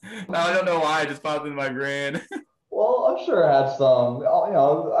it was. I don't know why it just popped in my brain. Well, I'm sure it had some. You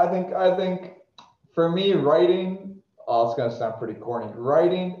know, I think for me, writing. Oh, it's gonna sound pretty corny.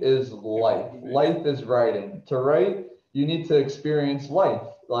 Writing is life. Life is writing. To write, you need to experience life.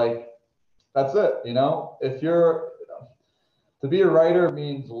 Like that's it. You know, to be a writer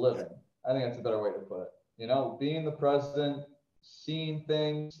means living. I think that's a better way to put it. You know, being the present, seeing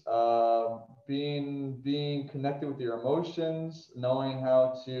things, being connected with your emotions, knowing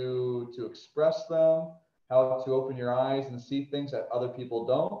how to express them, how to open your eyes and see things that other people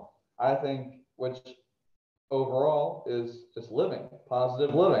don't. I think which overall is just living,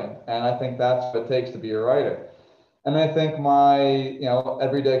 positive living. And I think that's what it takes to be a writer. And I think my,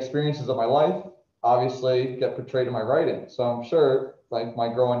 everyday experiences of my life obviously get portrayed in my writing. So I'm sure like my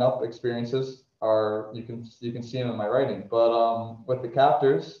growing up experiences you can see them in my writing. But with the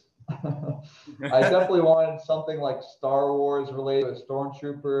captors, I definitely wanted something like Star Wars related with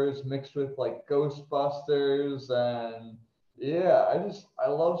stormtroopers mixed with like Ghostbusters and yeah, I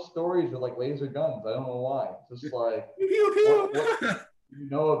love stories with like laser guns. I don't know why. Just like what, you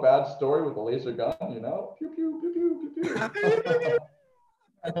know a bad story with a laser gun, you know? Pew pew pew pew pew pew.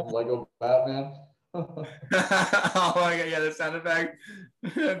 Lego Batman. Oh my god, yeah, the sound effect.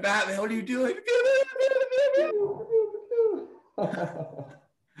 Batman, what are you doing?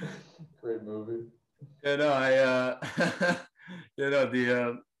 Great movie.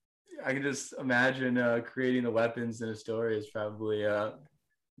 I can just imagine creating the weapons in a story is probably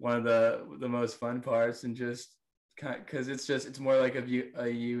one of the most fun parts, and just because it's more like a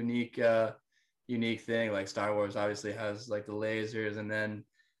unique thing. Like Star Wars obviously has like the lasers, and then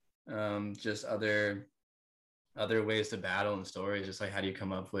just other ways to battle in stories. Just like how do you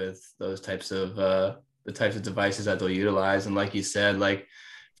come up with those types of the types of devices that they'll utilize? And like you said, like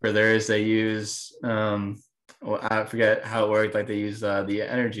for theirs they use well, I forget how it worked. Like they use the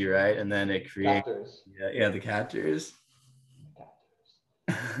energy, right? And then it creates the captors.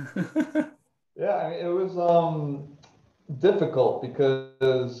 Yeah, I mean it was difficult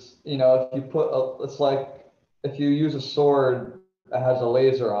because if you put it's like if you use a sword that has a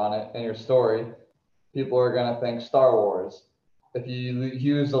laser on it in your story, people are gonna think Star Wars. If you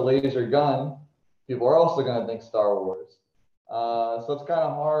use a laser gun, people are also gonna think Star Wars. So it's kind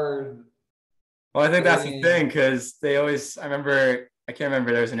of hard. Well, I think that's the thing, because I can't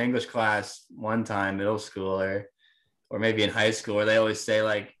remember, there was an English class one time, middle school or maybe in high school, where they always say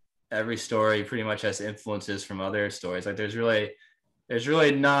like every story pretty much has influences from other stories. Like there's really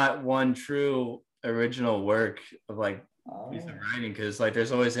not one true original work of like piece of writing, because like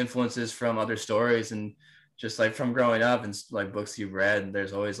there's always influences from other stories, and just like from growing up and like books you've read,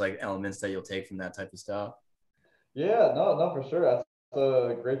 there's always like elements that you'll take from that type of stuff. Yeah, no, for sure. That's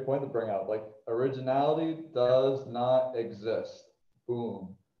a great point to bring up. Like, originality does not exist.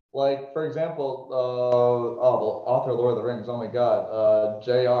 Boom. Like, for example, the author of Lord of the Rings. Oh my God,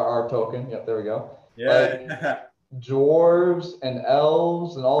 J.R.R. Tolkien. Yep, there we go. Like, Yeah. dwarves and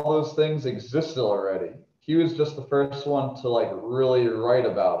elves and all those things existed already. He was just the first one to like really write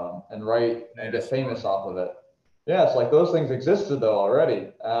about them and write and Made a get famous story. off of it. Yeah, it's like those things existed though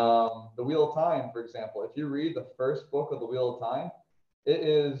already. The Wheel of Time, for example, if you read the first book of the Wheel of Time, it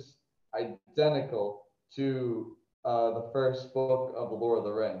is identical to the first book of the Lord of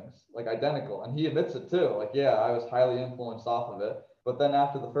the Rings, like identical. And he admits it too. Like, yeah, I was highly influenced off of it. But then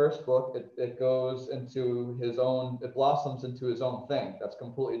after the first book, it goes into his own, it blossoms into his own thing that's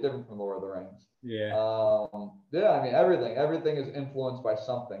completely different from Lord of the Rings. Yeah. Yeah, I mean, everything is influenced by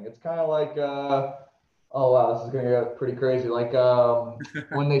something. It's kind of like, oh wow, this is gonna get pretty crazy. Like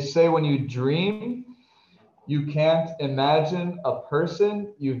when they say when you dream, you can't imagine a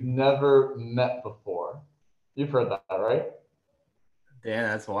person you've never met before. You've heard that, right? Damn,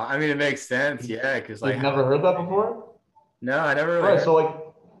 that's why. I mean, it makes sense. Yeah, because like, You've never heard that before? no, I never really Right. heard. So like,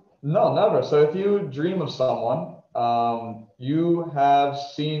 no, never. So if you dream of someone, you have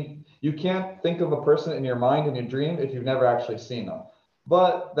seen, you can't think of a person in your mind in your dream if you've never actually seen them.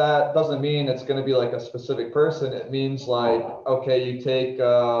 But that doesn't mean it's going to be like a specific person. It means like, okay, you take,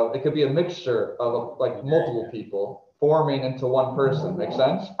 it could be a mixture of like multiple people forming into one person. Make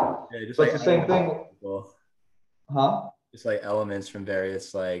sense? Yeah, just So like it's the same elements, thing, people, huh? just like elements from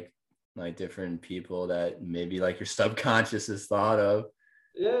various like different people that maybe like your subconscious has thought of.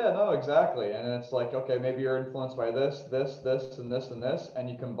 Yeah, no, exactly. And it's like, okay, maybe you're influenced by this, and this, and this, and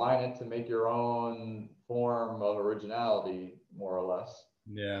you combine it to make your own form of originality, more or less,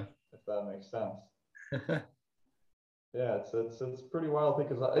 Yeah. if that makes sense. Yeah, it's pretty wild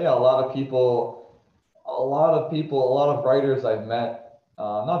because yeah, a lot of writers I've met,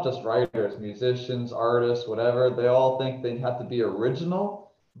 not just writers, musicians, artists, whatever, they all think they have to be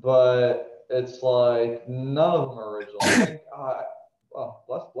original, but it's like none of them are original. I think, oh,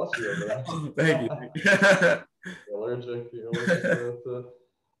 bless you over Thank you. there. You're allergic to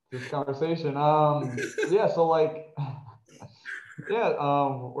this conversation. Yeah, so like, yeah,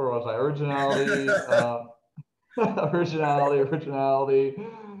 where was I? Originality, originality.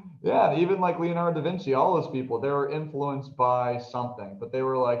 Yeah, even like Leonardo da Vinci, all those people, they were influenced by something, but they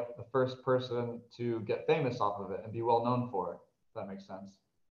were like the first person to get famous off of it and be well known for it. If that makes sense.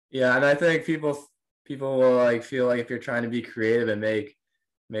 Yeah, and I think people will like feel like if you're trying to be creative and make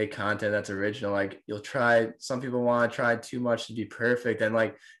content that's original, like you'll try, some people want to try too much to be perfect, and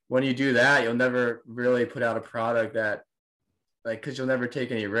like when you do that, you'll never really put out a product that like, because you'll never take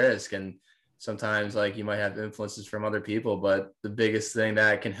any risk. And sometimes like you might have influences from other people, but the biggest thing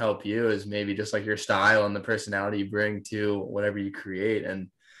that can help you is maybe just like your style and the personality you bring to whatever you create. And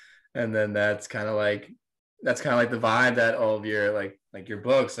then that's kind of like the vibe that all of your like your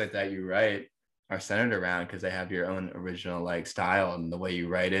books like that you write are centered around, because they have your own original like style and the way you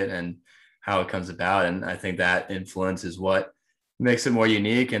write it and how it comes about. And I think that influence is what makes it more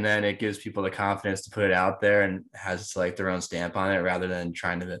unique, and then it gives people the confidence to put it out there and has like their own stamp on it, rather than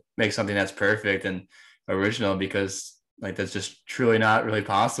trying to make something that's perfect and original, because like that's just truly not really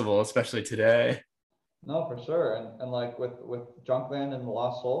possible, especially today. No, for sure. And like with Junkland and the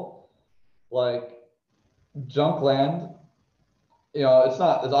Lost Soul, like Junkland, it's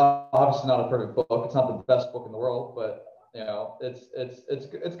obviously not a perfect book. It's not the best book in the world, but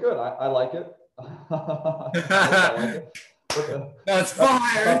it's good. I like it. I hope I like it. But That's that's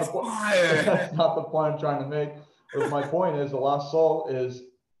fire. not the It's point. fire. That's not the point I'm trying to make. But my point is, The Lost Soul is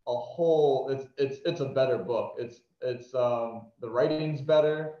a whole. It's a better book. It's the writing's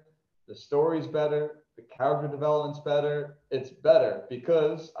better, the story's better, the character development's better. It's better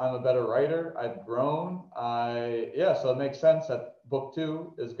because I'm a better writer. I've grown. So it makes sense that book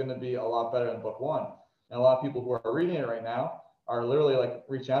two is going to be a lot better than book one. And a lot of people who are reading it right now are literally like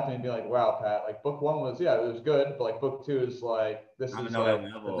reaching out to me and being like, "Wow, Pat, like book one was, yeah, it was good, but like book two is like this On is another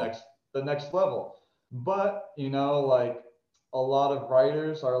like level. the next level." But like a lot of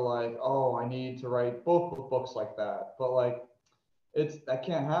writers are like, "Oh, I need to write both books like that," but like that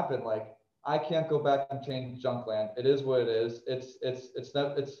can't happen. Like I can't go back and change Junkland. It is what it is. It's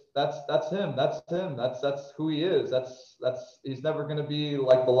never it's that's him. That's him. That's who he is. That's he's never gonna be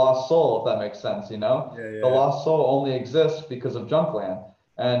like the Lost Soul, if that makes sense, you know? Yeah, The yeah. Lost Soul only exists because of Junkland.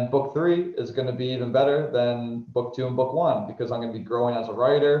 And book three is gonna be even better than book two and book one because I'm gonna be growing as a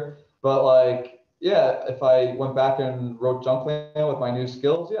writer. But like, yeah, if I went back and wrote Junkland with my new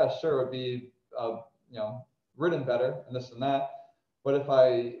skills, yeah, sure, it would be written better and this and that. But if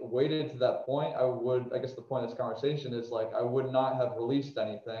I waited to that point, I guess the point of this conversation is like, I would not have released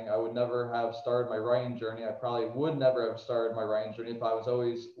anything. I would never have started my writing journey. I probably would never have started my writing journey if I was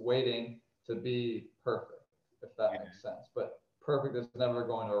always waiting to be perfect, if that makes sense. But perfect is never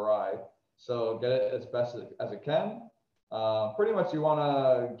going to arrive. So get it as best as it can. Pretty much you want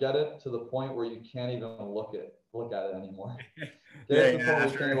to get it to the point where you can't even look at it anymore. Get it to the point where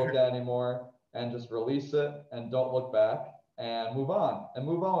you can't look at it anymore, and just release it and don't look back. And move on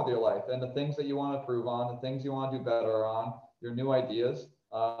with your life and the things that you want to improve on, the things you want to do better on, your new ideas,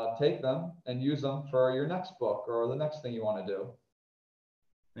 take them and use them for your next book or the next thing you want to do.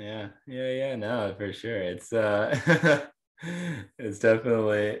 Yeah, no, for sure. It's it's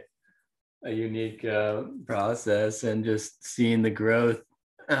definitely a unique process, and just seeing the growth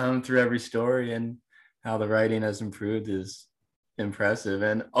through every story and how the writing has improved is impressive,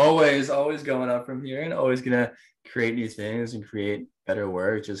 and always going up from here, and always gonna create new things and create better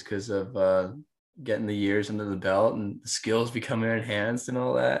work just because of getting the years under the belt and the skills becoming enhanced and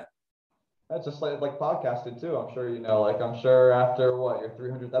all that. That's just like podcasting too. I'm sure I'm sure after your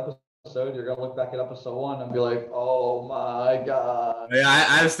 300th episode, you're gonna look back at episode 1 and be like, oh my god. Yeah,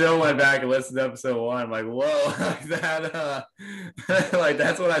 I still went back and listened to episode 1. I'm like, whoa, like that like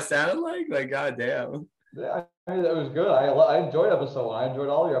that's what I sounded like god damn. Yeah, I mean, it was good. I enjoyed episode 1. I enjoyed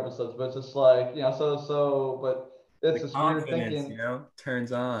all your episodes, but it's just like, but it's just weird thinking,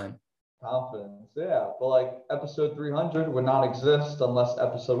 turns on. Confidence, yeah. But like episode 300 would not exist unless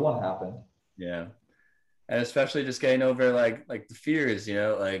episode 1 happened. Yeah. And especially just getting over like the fears,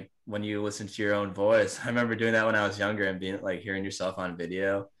 like when you listen to your own voice. I remember doing that when I was younger and being like hearing yourself on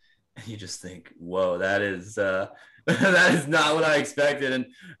video, and you just think, whoa, that is that is not what I expected. And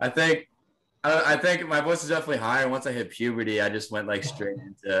I think my voice is definitely higher. Once I hit puberty, I just went like straight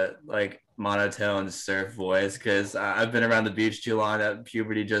into like monotone surf voice, because I've been around the beach too long that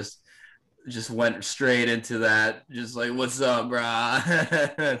puberty just went straight into that, just like, what's up,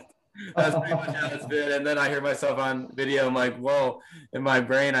 brah? That's pretty much how it's been. And then I hear myself on video, I'm like, whoa, in my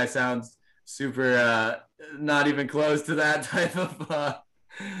brain I sound super not even close to that type of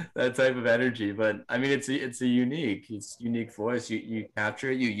energy. But I mean, it's a unique voice. You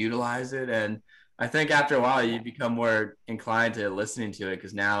capture it, you utilize it, and I think after a while you become more inclined to listening to it,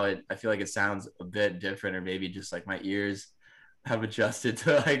 because now I feel like it sounds a bit different, or maybe just like my ears have adjusted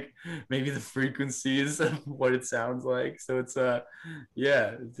to like maybe the frequencies of what it sounds like. So it's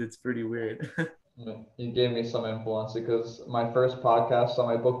it's pretty weird. You gave me some influence, because my first podcast on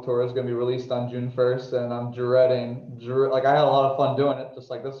my book tour is going to be released on June 1st, and I'm dreading, like I had a lot of fun doing it, just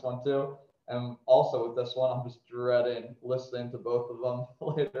like this one too. And also with this one, I'm just dreading listening to both of them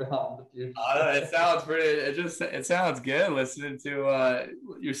later on in the future. It sounds pretty, it sounds good listening to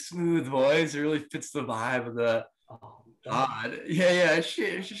your smooth voice. It really fits the vibe of the God. Yeah.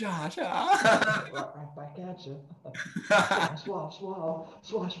 Shit. Right back at you. Swap.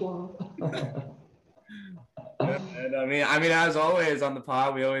 And I mean, as always on the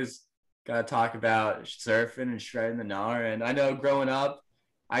pod, we always gotta talk about surfing and shredding the gnar. And I know growing up,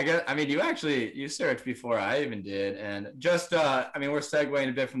 you surfed before I even did. And just we're segueing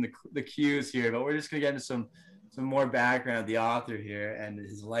a bit from the cues here, but we're just gonna get into some more background of the author here and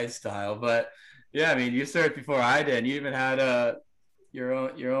his lifestyle. But yeah, I mean, you surfed before I did. You even had your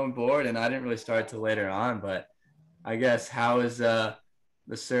own board, and I didn't really start till later on. But I guess how is your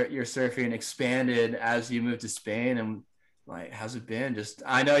surfing expanded as you moved to Spain, and like how's it been? Just,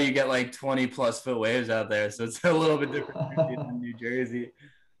 I know you get like 20+ foot waves out there, so it's a little bit different than New Jersey.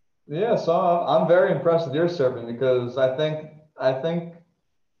 Yeah, so I'm very impressed with your surfing, because I think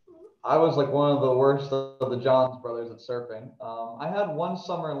I was like one of the worst of the Johns brothers at surfing. I had one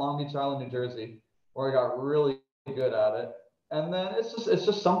summer in Long Beach Island, New Jersey, where I got really good at it. And then it's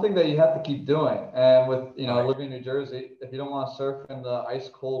just something that you have to keep doing. And with, living in New Jersey, if you don't want to surf in the ice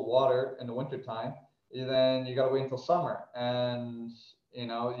cold water in the wintertime, then you got to wait until summer. And, you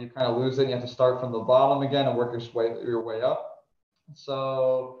kind of lose it. You have to start from the bottom again and work your way up.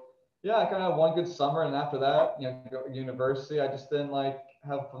 So, yeah, I kind of had one good summer. And after that, university, I just didn't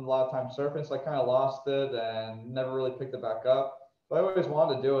have a lot of time surfing, so I kind of lost it and never really picked it back up. But I always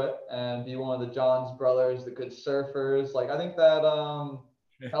wanted to do it and be one of the Johns brothers, the good surfers. Like I think that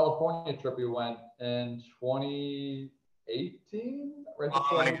California trip we went in 2018, right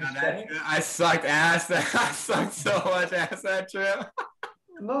before my God, I sucked ass. I sucked so much ass that trip.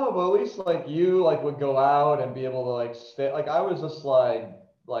 No, but at least you would go out and be able to stay. I was just like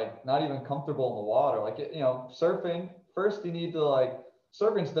not even comfortable in the water. Surfing first, you need to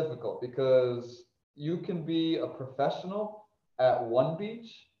surfing's difficult because you can be a professional at one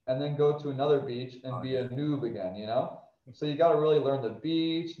beach and then go to another beach and be a noob again, So you got to really learn the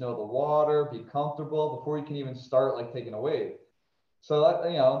beach, know the water, be comfortable before you can even start like taking a wave. So that,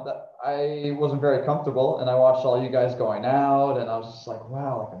 that I wasn't very comfortable, and I watched all you guys going out, and I was just like,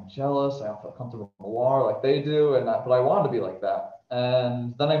 wow, like I'm jealous. I don't feel comfortable in the water like they do, but I wanted to be like that.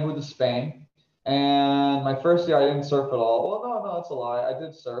 And then I moved to Spain, and my first year I didn't surf at all. Well, no, that's a lie. I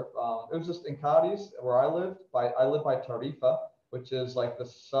did surf. It was just in Cadiz where I lived. I live by Tarifa, which is like the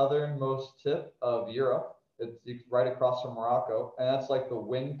southernmost tip of Europe. It's right across from Morocco, and that's like the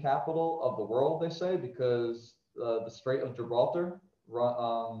wind capital of the world, they say, because the Strait of Gibraltar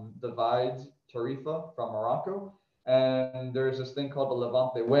divides Tarifa from Morocco. And there's this thing called the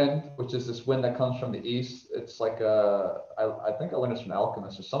Levante wind, which is this wind that comes from the east. It's like I think I learned this from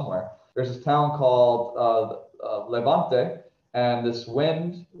Alchemist or somewhere. There's this town called Levante, and this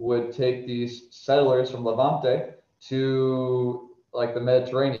wind would take these settlers from Levante to like the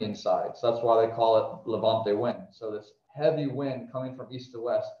Mediterranean side. So that's why they call it Levante wind. So this heavy wind coming from east to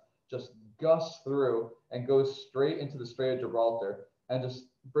west just gusts through and goes straight into the Strait of Gibraltar and just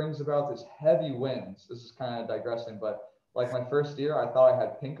brings about this heavy winds. This is kind of digressing, but like my first year, I thought I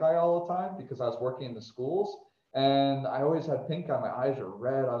had pink eye all the time because I was working in the schools, and I always had pink eye. My eyes are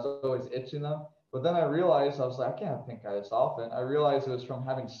red. I was always itching them. But then I realized, I was like, I can't have pink eye this often. I realized it was from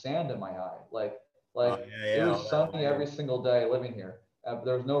having sand in my eye. Like it was sunny every single day living here.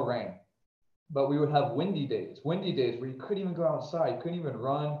 There was no rain. But we would have windy days where you couldn't even go outside, couldn't even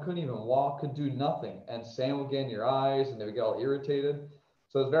run, couldn't even walk, could do nothing. And sand would get in your eyes and they would get all irritated.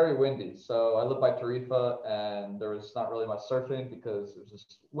 So it was very windy. So I lived by Tarifa, and there was not really much surfing because it was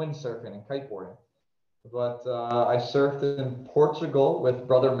just windsurfing and kiteboarding. But I surfed in Portugal with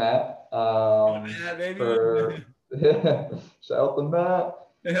brother Matt. Yeah, baby. Shout out to Matt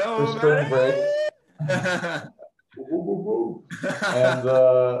for spring break. And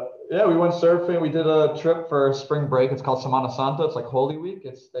yeah, we went surfing. We did a trip for spring break. It's called Semana Santa. It's like Holy Week.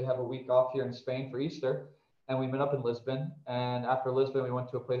 They have a week off here in Spain for Easter. And we met up in Lisbon. And after Lisbon, we went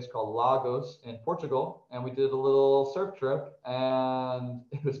to a place called Lagos in Portugal. And we did a little surf trip. And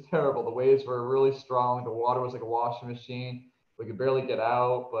it was terrible. The waves were really strong. The water was like a washing machine. We could barely get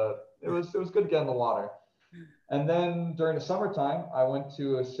out, but it was good to get in the water. And then during the summertime, I went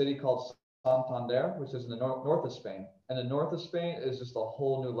to a city called Santander, which is in the north of Spain. And the north of Spain is just a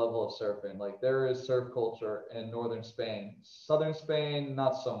whole new level of surfing. Like there is surf culture in northern Spain. Southern Spain,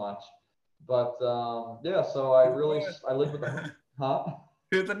 not so much. But yeah, so I lived with the, huh?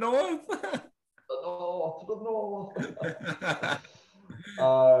 To the north? To the north.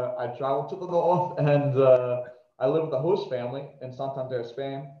 I traveled to the north, and I lived with a host family in Santander,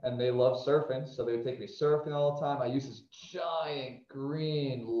 Spain, and they love surfing. So they would take me surfing all the time. I used this giant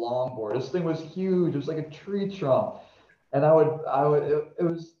green longboard. This thing was huge. It was like a tree trunk. And it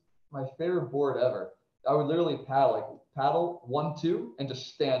was my favorite board ever. I would literally paddle 1, 2, and just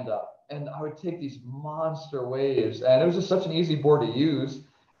stand up. And I would take these monster waves. And it was just such an easy board to use.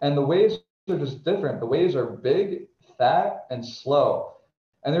 And the waves are just different. The waves are big, fat, and slow.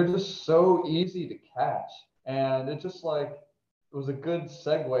 And they're just so easy to catch. And it just it was a good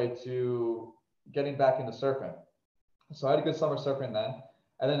segue to getting back into surfing. So I had a good summer surfing then.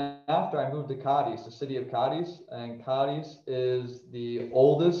 And then after I moved to Cadiz, the city of Cadiz, and Cadiz is the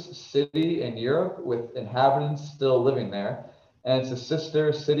oldest city in Europe with inhabitants still living there. And it's a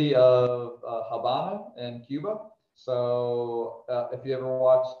sister city of Havana in Cuba. So if you ever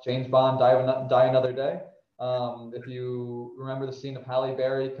watched James Bond, Die Another Day, if you remember the scene of Halle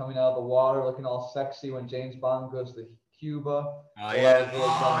Berry coming out of the water looking all sexy when James Bond goes to Cuba. Oh, yeah.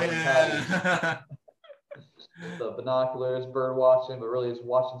 The binoculars, bird watching, but really is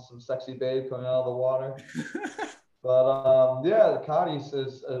watching some sexy babe coming out of the water. But yeah, Cadiz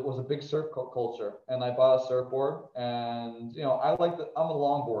was a big surf culture, and I bought a surfboard. And I'm a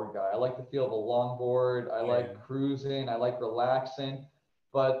longboard guy. I like the feel of a longboard. I like cruising. I like relaxing.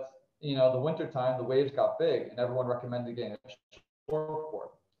 But the wintertime, the waves got big, and everyone recommended getting a shortboard.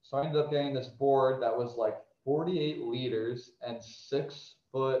 So I ended up getting this board that was like 48 liters and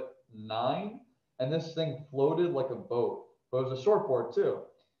 6'9", and this thing floated like a boat. But it was a shortboard too.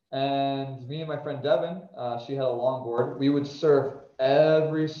 And me and my friend Devin, she had a longboard. We would surf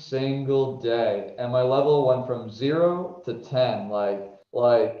every single day, and my level went from 0 to 10. I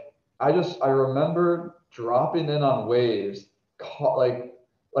remember dropping in on waves,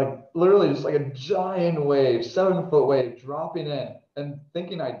 like literally just like a giant wave, 7-foot wave, dropping in and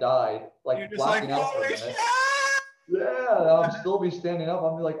thinking I died, like blacking out for a minute. Yeah, I'll still be standing up.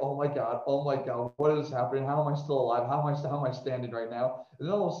 I'll be like, oh my God, what is happening? How am I still alive? How am I standing right now? And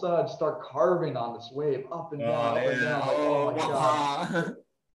then all of a sudden I'd start carving on this wave up and down, up and down, like, oh my God.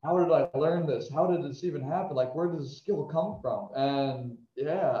 how did I learn this? How did this even happen? Like, where does this skill come from? And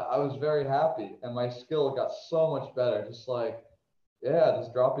yeah, I was very happy, and my skill got so much better. Just like, yeah,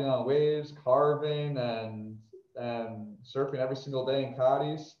 just dropping on waves, carving, and surfing every single day in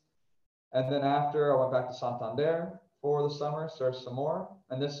Cadiz. And then after, I went back to Santander for the summer, surfed some more.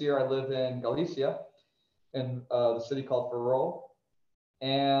 And this year, I live in Galicia, in the city called Ferrol.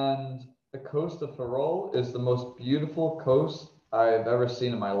 And the coast of Ferrol is the most beautiful coast I've ever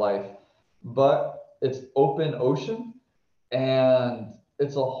seen in my life. But it's open ocean, and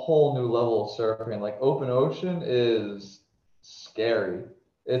it's a whole new level of surfing. Like, open ocean is scary.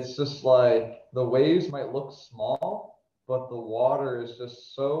 It's just like the waves might look small, but the water is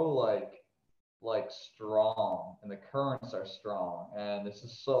just so like strong, and the currents are strong, and it's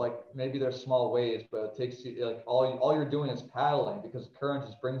just so like maybe there's small waves, but it takes you like all you're doing is paddling because the current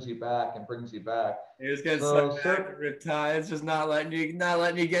just brings you back and brings you back. You're just getting So sucked back to riptide. It's just not letting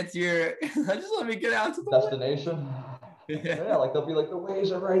you get to your just let me get out to the destination. yeah. Yeah, like they'll be like, the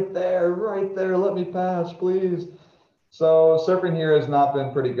waves are right there, let me pass, please. So surfing here has not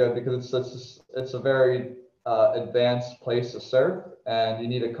been pretty good because it's a very advanced place to surf, and you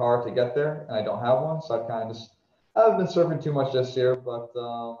need a car to get there, and I don't have one, so I haven't been surfing too much this year. But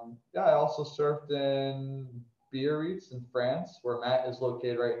yeah, I also surfed in Biarritz in France, where Matt is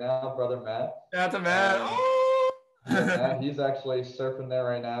located right now, brother Matt. That's a man. And Oh! yeah, Matt, he's actually surfing there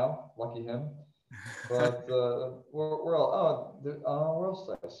right now. Lucky him. But where else? Where else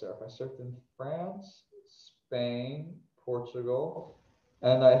did I surf? I surfed in France, Spain, Portugal,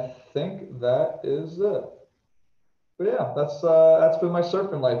 and I think that is it. But yeah, that's been my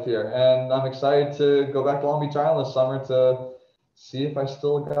surfing life here, and I'm excited to go back to Long Beach Island this summer to see if I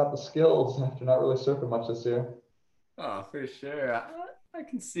still got the skills after not really surfing much this year. Oh, for sure. I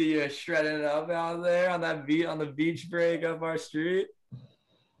can see you shredding it up out there on that beat on the beach break up our street.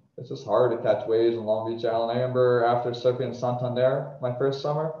 It's just hard to catch waves in Long Beach Island. I remember after surfing in Santander my first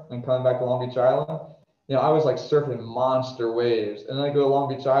summer and coming back to Long Beach Island, I was like surfing monster waves, and then I go to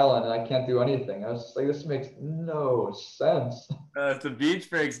Long Beach Island and I can't do anything. I was just like, this makes no sense. It's the beach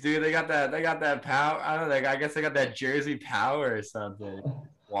breaks, dude. They got that power. I don't know. I guess they got that Jersey power or something. Well,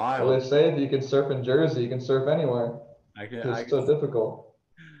 Wild. they say if you can surf in Jersey, you can surf anywhere. I can, I It's can so difficult.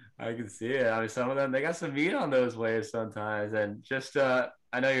 I can see it. I mean, some of them they got some meat on those waves sometimes, and just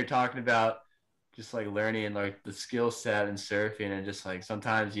I know you're talking about just like learning like the skill set and surfing, and just like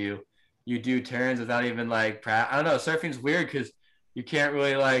sometimes you do turns without even like I don't know. Surfing's weird because you can't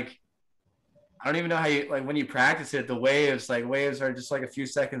really like I don't even know how you like when you practice it. The waves are just like a few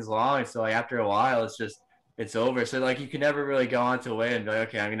seconds long, so like after a while, it's over. So like you can never really go onto a wave and be like,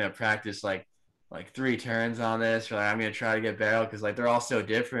 okay, I'm gonna practice like 3 turns on this, or like I'm gonna try to get barrel because like they're all so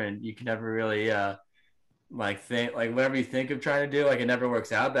different. You can never really like think like whatever you think of trying to do, like it never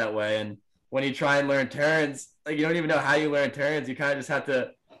works out that way. And when you try and learn turns, like you don't even know how you learn turns. You kind of just have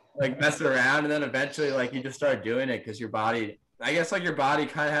to like mess around, and then eventually like you just start doing it because your body, I guess like your body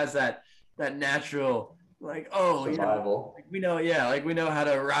kind of has that natural like Survival. like we know like we know how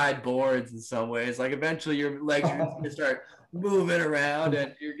to ride boards in some ways. Like eventually your legs are just gonna start moving around,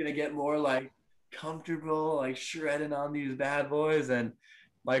 and you're gonna get more like comfortable like shredding on these bad boys. And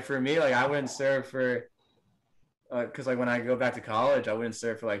like for me, like I wouldn't surf for because like when I go back to college, I wouldn't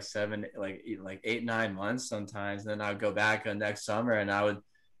surf for like 8 9 months sometimes. And then I would go back next summer, and I would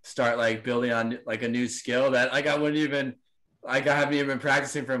start like building on like a new skill that like I wouldn't even like I haven't even been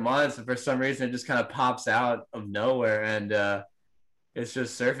practicing for months, and for some reason it just kind of pops out of nowhere. And it's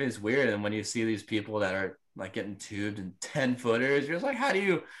just surfing is weird. And when you see these people that are like getting tubed in 10-footers, you're just like, how do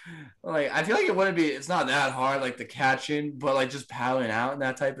you like I feel like it's not that hard like the catching, but like just paddling out and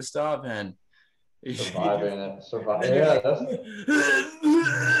that type of stuff. And Surviving it. Surviving. yeah, Yeah, like, that's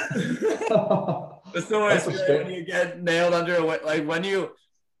it's so much that's a when you get nailed under a like when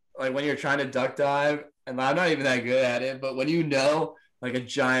you're trying to duck dive, and I'm not even that good at it, but when like a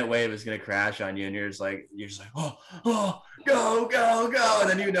giant wave is gonna crash on you, and you're just like go, and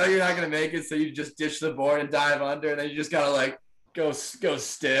then you're not gonna make it, so you just ditch the board and dive under, and then you just gotta like go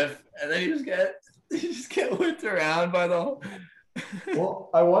stiff, and then you just get whipped around by the whole Well,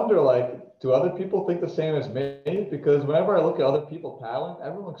 I wonder, like, do other people think the same as me? Because whenever I look at other people paddling,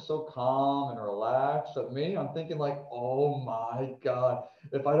 everyone looks so calm and relaxed. But me, I'm thinking like, oh my God,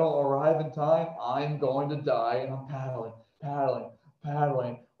 if I don't arrive in time, I'm going to die. And I'm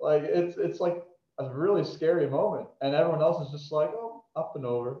paddling. Like it's like a really scary moment. And everyone else is just like, oh, up and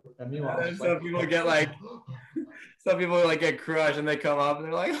over. And meanwhile, and it's then like, some people like get crushed, and they come up and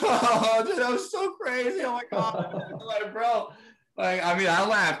they're like, oh dude, that was so crazy. Oh my God. I'm like, bro. Like, I mean, I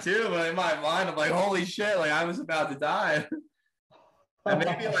laugh too, but in my mind, I'm like, holy shit, like I was about to die.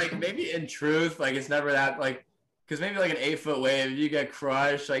 And maybe in truth, like it's never that like, because maybe like an 8-foot wave, you get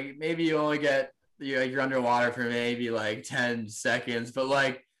crushed. Like maybe you only get you're underwater for maybe like 10 seconds, but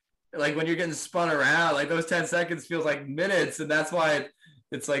like when you're getting spun around, like those 10 seconds feels like minutes, and that's why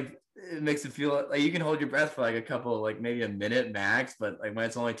it's like it makes it feel like you can hold your breath for like a couple, like maybe a minute max, but like when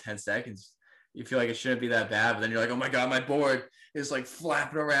it's only 10 seconds, you feel like it shouldn't be that bad. But then you're like, oh my god, my board is like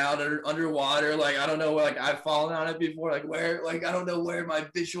flapping around underwater. Like I don't know, like I've fallen on it before. Like where, like I don't know where my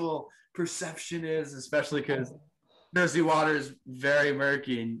visual perception is, especially because Jersey water is very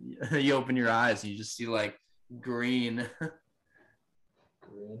murky, and you open your eyes and you just see like green.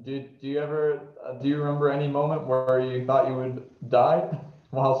 Do you ever do you remember any moment where you thought you would die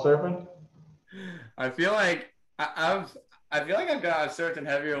while surfing? I feel like I've surfed in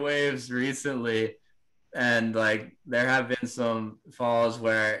heavier waves recently, and like there have been some falls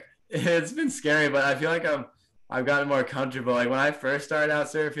where it's been scary, but I feel like I've gotten more comfortable. Like when I first started out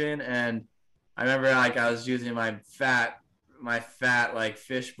surfing, and I remember like I was using my fat like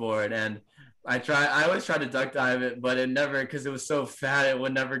fish board, and I always tried to duck dive it, but it never, because it was so fat, it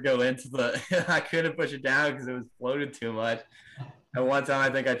would never go into the I couldn't push it down because it was floated too much. And one time I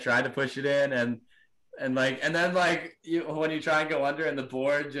think I tried to push it in, and then like when you try and go under and the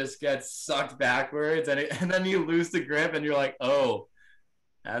board just gets sucked backwards, and then you lose the grip and you're like, oh,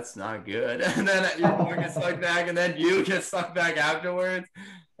 that's not good. And then your board gets sucked back, and then you get sucked back afterwards.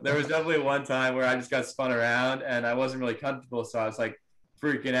 There was definitely one time where I just got spun around and I wasn't really comfortable, so I was like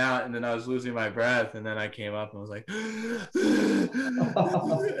freaking out, and then I was losing my breath, and then I came up and was like and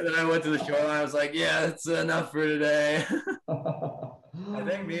then I went to the shoreline. I was like, yeah, that's enough for today. I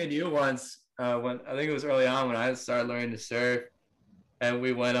think me and you once, when I think it was early on when I started learning to surf, and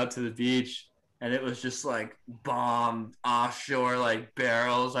we went up to the beach, and it was just like bombed offshore like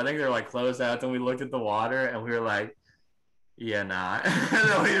barrels. I think they were like closed out. Then we looked at the water and we were like, yeah, nah. And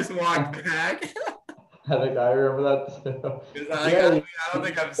then we just walked back. I think I remember that too. I don't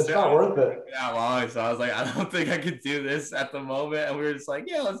think I've it's not worth it that long. So I was like, I don't think I could do this at the moment. And we were just like,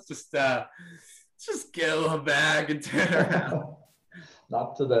 yeah, let's just get a little back and turn around.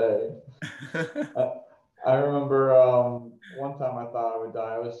 Not today. I remember one time I thought I would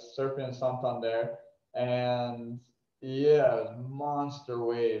die. I was surfing in Santander, and yeah, it was monster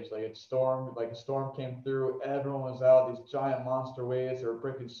waves. Like a storm came through. Everyone was out. These giant monster waves. They were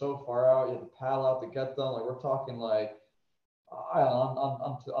breaking so far out. You had to paddle out to get them. Like we're talking like, I don't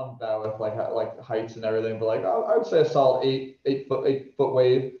know. I'm bad with like heights and everything, but like I would say a solid eight foot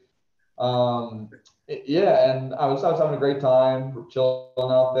wave. Yeah, and I was having a great time chilling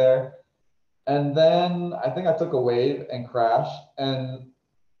out there. And then I think I took a wave and crashed, and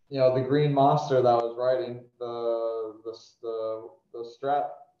the green monster that I was riding, the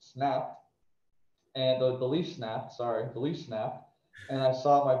strap snapped, and the leash snapped. Sorry, the leash snapped, and I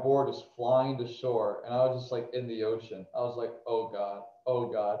saw my board just flying to shore, and I was just like in the ocean. I was like, oh god, oh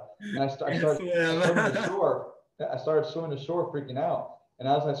god, and I started swimming to shore. I started swimming to shore, freaking out, and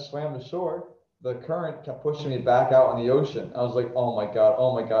as I swam to shore, the current kept pushing me back out in the ocean. I was like, oh my god,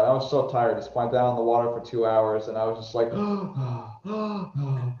 oh my god. I was so tired. Just went down in the water for 2 hours, and I was just like, and I thought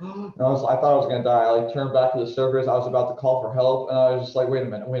I was gonna die. I like turned back to the surfers. I was about to call for help, and I was just like, wait a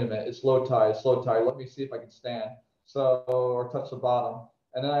minute. It's low tide. Let me see if I can stand. Or touch the bottom.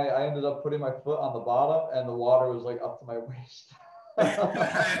 And then I ended up putting my foot on the bottom, and the water was like up to my waist.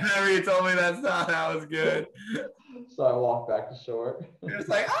 I remember you told me that's not how it's good. So I walked back to shore. You're just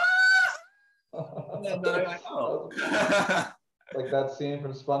like, like, oh. Like that scene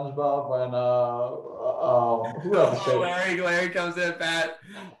from SpongeBob when who else? Larry comes in,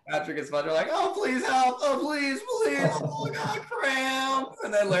 Patrick and SpongeBob are like, oh please help, oh please, oh god, cramps,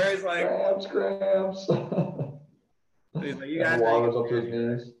 and then Larry's like, cramps. He's like, you guys water's up to his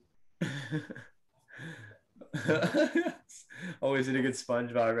knees. Always a good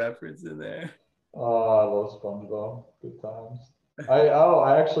SpongeBob reference in there. Oh, I love SpongeBob. Good times.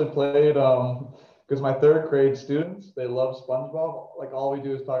 I actually played because my third grade students, they love SpongeBob. Like all we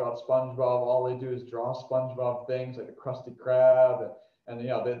do is talk about SpongeBob. All they do is draw SpongeBob things like the Krusty Krab, and we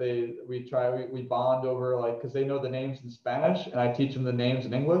bond over like, because they know the names in Spanish and I teach them the names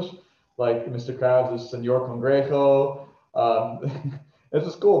in English. Like Mr. Krabs is Senor Congrejo. It's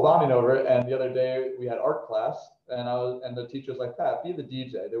a school bonding over it. And the other day we had art class, and the teacher was like, Pat, be the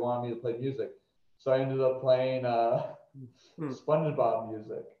DJ. They wanted me to play music, so I ended up playing SpongeBob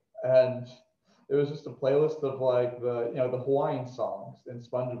music, and it was just a playlist of like the Hawaiian songs in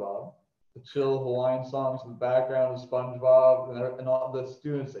SpongeBob, the chill Hawaiian songs in the background of SpongeBob, and all the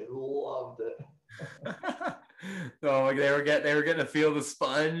students, they loved it. So like they were getting to feel the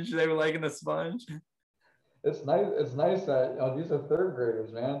sponge. They were liking the sponge. it's nice. It's nice that these are third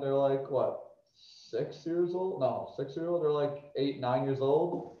graders, man. They're like what, 6 years old? No, 6 years old. They're like 8, 9 years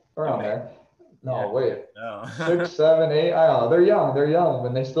old, around there. No, Yeah. wait, No. 6, 7, 8. I don't know. They're young. They're young,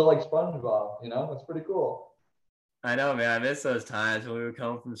 but they still like SpongeBob. That's pretty cool. I know, man. I miss those times when we would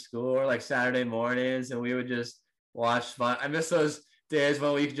come from school or like Saturday mornings and we would just watch fun. I miss those days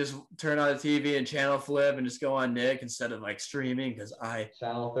when we could just turn on the TV and channel flip and just go on Nick instead of like streaming because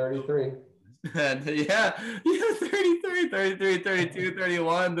Channel 33. and yeah, 33, 33, 32,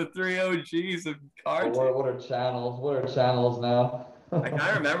 31, the three OGs of cartoons. What are channels? What are channels now? I kind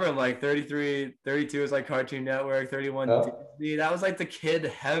of remember them like 33, 32 is like Cartoon Network, 31 Disney. That was like the kid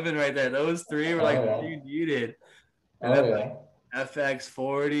heaven right there. Those three were like what you needed. And then like FX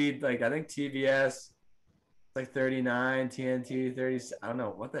 40, like I think TBS like 39, TNT 30. I don't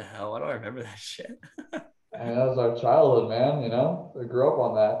know what the hell. Why do I remember that shit? And that was our childhood, man. We grew up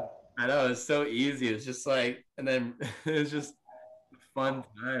on that. I know, it's so easy. It's just like, and then it's just fun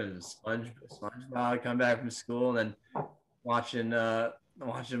times. SpongeBob come back from school and then watching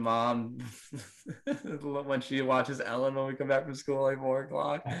mom when she watches Ellen when we come back from school like 4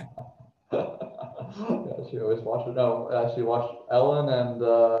 o'clock. Yeah, she always watched it. No, she watched Ellen and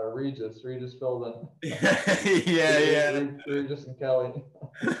Regis Philbin. yeah. Regis and Kelly.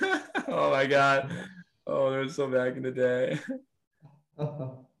 Oh my God. Oh, they were so back in the day.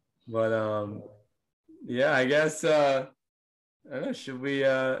 But yeah, I guess I don't know, should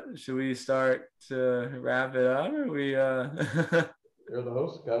we start to wrap it up, or we You're the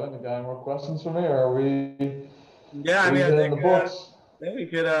host, Kevin. You got any more questions for me, or are we? Yeah, I mean, I think the books. then we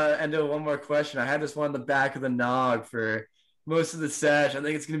could end with one more question. I had this one in the back of the nog for most of the sesh. I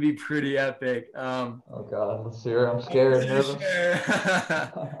think it's gonna be pretty epic. Oh God, let's hear it. I'm scared. Nervous. Sure.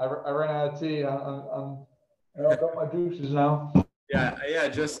 I ran out of tea. I've got my juices now. Yeah.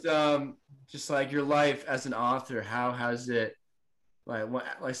 Just like your life as an author, how has it,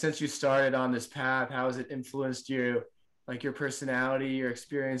 like since you started on this path, how has it influenced you, like your personality, your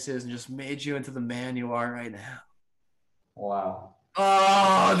experiences, and just made you into the man you are right now? Wow.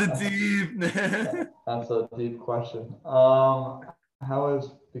 Oh, the deep. That's a deep question. How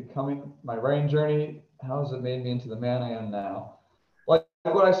has becoming my writing journey, how has it made me into the man I am now? Like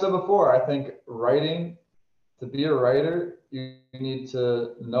what I said before, I think to be a writer, you need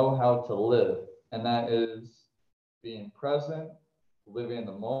to know how to live. And that is being present, living in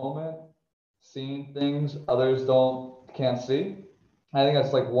the moment, seeing things others can't see. I think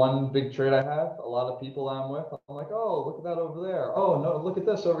that's like one big trait I have. A lot of people I'm with, I'm like, oh, look at that over there. Oh, no, look at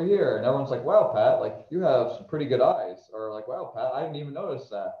this over here. And everyone's like, wow, Pat, like you have some pretty good eyes. Or like, wow, Pat, I didn't even notice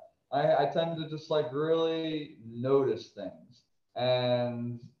that. I tend to just like really notice things.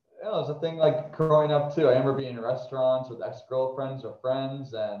 And it's a thing like growing up too. I remember being in restaurants with ex-girlfriends or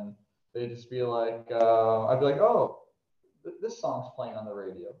friends, and they'd just be like, I'd be like, oh, this song's playing on the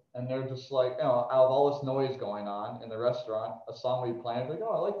radio, and they're just like, out of all this noise going on in the restaurant, a song we playing, like,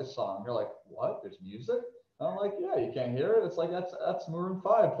 oh, I like this song. You're like, what? There's music? And I'm like, yeah, you can't hear it. It's like that's Maroon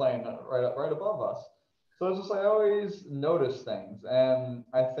 5 playing right above us. So it's just like I always notice things, and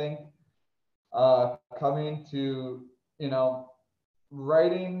I think coming to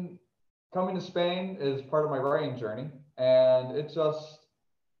coming to Spain is part of my writing journey, and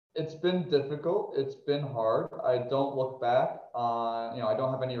it's been difficult. It's been hard. I don't look back on, I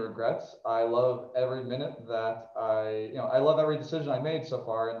don't have any regrets. I love every minute that I love every decision I made so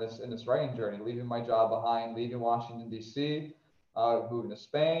far in this writing journey, leaving my job behind, leaving Washington, D.C., moving to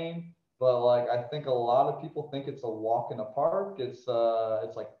Spain. But like, I think a lot of people think it's a walk in the park. It's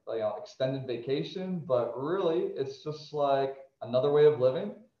like, extended vacation, but really it's just like another way of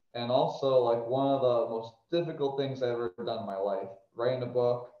living. And also like one of the most difficult things I've ever done in my life, writing a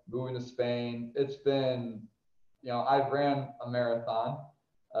book, moving to Spain. It's been, I've ran a marathon.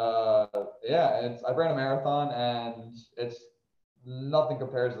 I've ran a marathon, and it's nothing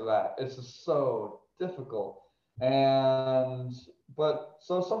compares to that. It's just so difficult. But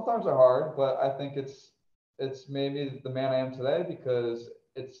sometimes they're hard, but I think it's made me the man I am today, because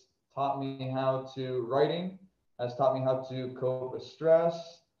it's taught me writing has taught me how to cope with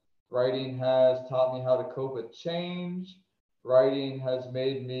stress. Writing has taught me how to cope with change. Writing has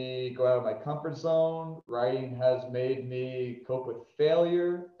made me go out of my comfort zone. Writing has made me cope with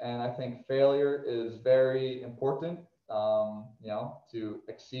failure. And I think failure is very important, to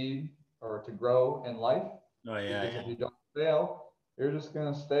exceed or to grow in life. Oh, yeah. Because if you don't fail, you're just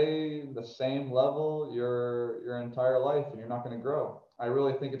going to stay the same level your entire life, and you're not going to grow. I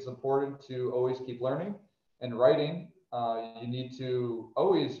really think it's important to always keep learning. In writing, you need to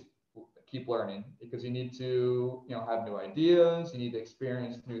always keep learning, because you need to have new ideas, you need to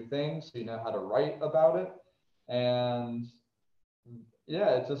experience new things so you know how to write about it. And yeah,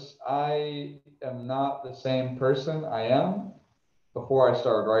 it's just I am not the same person I am before I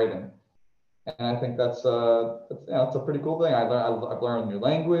started writing. And I think it's a pretty cool thing. I've learned a new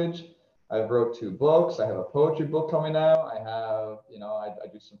language. I've wrote 2 books. I have a poetry book coming out. I have, I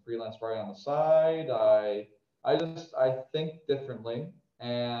do some freelance writing on the side. I think differently,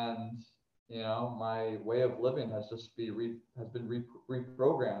 and my way of living has been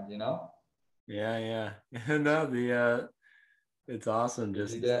reprogrammed. Yeah. No, it's awesome. Did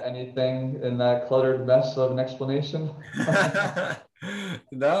Just you get anything in that cluttered mess of an explanation?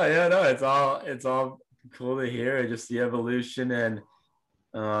 no, it's all cool to hear, just the evolution and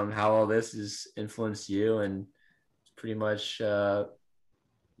how all this has influenced you, and pretty much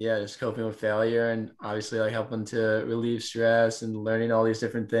just coping with failure, and obviously like helping to relieve stress and learning all these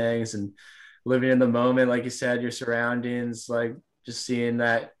different things and living in the moment, like you said, your surroundings, like just seeing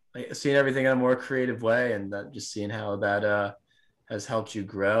that, like seeing everything in a more creative way, and that just seeing how that has helped you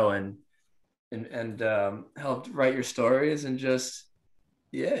grow and helped write your stories, and just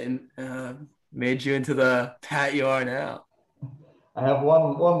made you into the Pat you are now. I have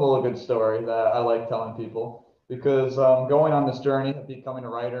one little good story that I like telling people, because going on this journey of becoming a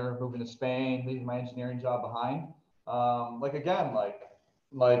writer, moving to Spain, leaving my engineering job behind,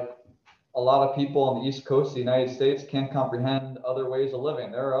 like a lot of people on the East Coast of the United States can't comprehend other ways of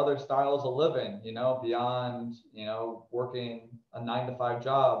living. There are other styles of living, beyond, working a 9 to 5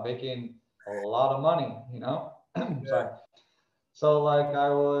 job, making a lot of money, Sorry. So like I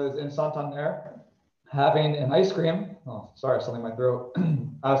was in Santander having an ice cream. Oh, sorry, something in my throat.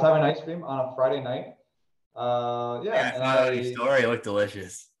 I was having ice cream on a Friday night. I saw your story. It looked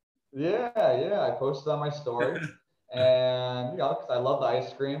delicious. Yeah, I posted on my story. And because I love the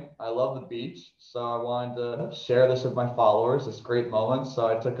ice cream, I love the beach, so I wanted to share this with my followers, this great moment. So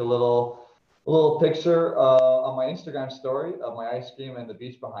I took a little picture on my Instagram story of my ice cream and the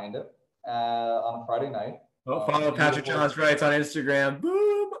beach behind it on a Friday night. Follow Patrick Johns Writes on Instagram.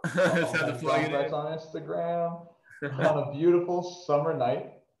 Boom! Patrick Johns Writes on Instagram on a beautiful summer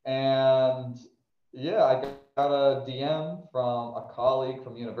night, and I got a DM from a colleague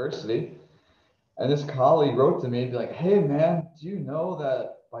from university. And this colleague wrote to me, be like, "Hey man, do you know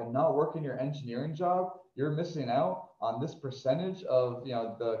that by not working your engineering job, you're missing out on this percentage of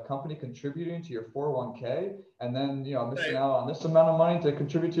the company contributing to your 401k, and then missing out on this amount of money to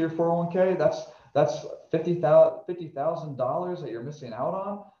contribute to your 401k? That's $50,000 that you're missing out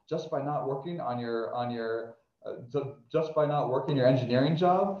on just by not working just by not working your engineering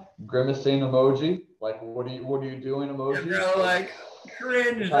job." Grimacing emoji, like what are you doing emoji? Yeah, bro, like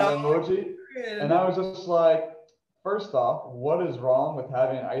cringe emoji. And I was just like, first off, what is wrong with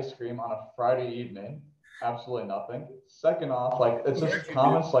having ice cream on a Friday evening? Absolutely nothing. Second off, like it's just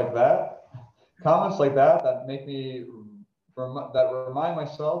comments like that that make me that remind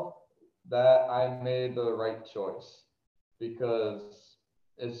myself that I made the right choice, because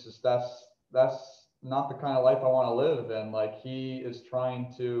it's just that's not the kind of life I want to live. And like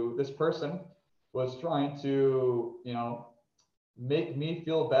this person was trying to make me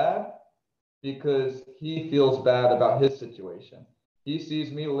feel bad, because he feels bad about his situation. He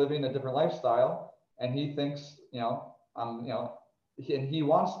sees me living a different lifestyle, and he thinks, and he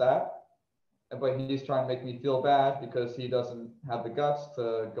wants that, but he's trying to make me feel bad because he doesn't have the guts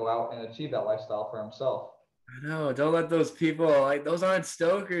to go out and achieve that lifestyle for himself. I know. Don't let those people, like, those aren't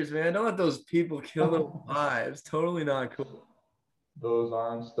stokers, man. Don't let those people kill their lives. Totally not cool. Those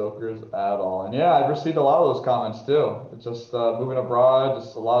aren't stokers at all. And yeah, I've received a lot of those comments too. It's just moving abroad,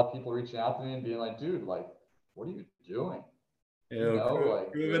 just a lot of people reaching out to me and being like, "Dude, like, what are you doing?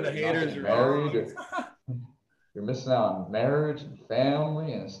 Proving the haters are married. You're missing out on marriage and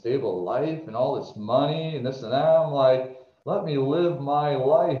family and a stable life and all this money and this and that." I'm like, let me live my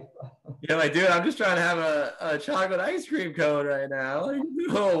life. Yeah, like, dude, I'm just trying to have a chocolate ice cream cone right now. Like,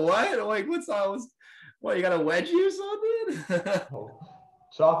 oh, what? Like, what's all this? What, you got a wedgie or something?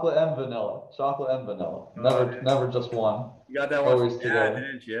 Chocolate and vanilla. Never just one. You got that one? Always together.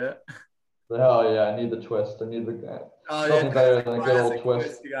 Didn't you? Hell yeah, I need the twist. I need the something better than a good old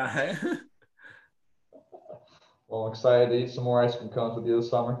twist. Guy. Well, I'm excited to eat some more ice cream cones with you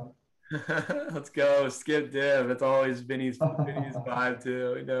this summer. Let's go. Skip dip. It's always Vinny's vibe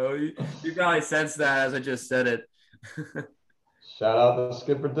too. You probably sensed that as I just said it. Shout out to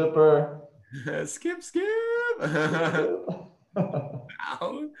Skipper Dipper. Skip.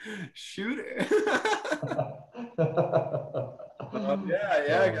 Ow. Shooter.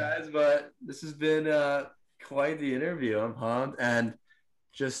 Guys, but this has been quite the interview. I'm pumped. And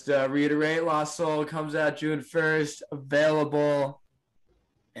just reiterate, Lost Soul comes out June 1st, available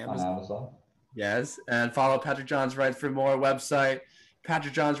Amazon. Yes, and follow Patrick Johns Writes for more. Website,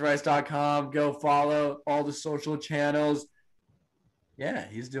 patrickjohnswrites.com. Go follow all the social channels. Yeah,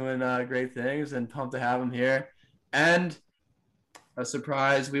 he's doing great things, and pumped to have him here. And a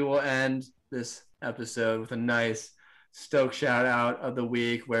surprise, we will end this episode with a nice Stoke shout out of the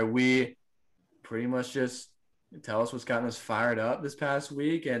week, where we pretty much just tell us what's gotten us fired up this past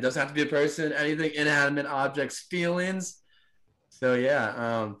week. And it doesn't have to be a person, anything, inanimate objects, feelings. So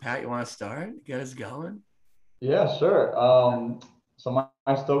yeah, Pat, you want to start? Get us going? Yeah, sure. So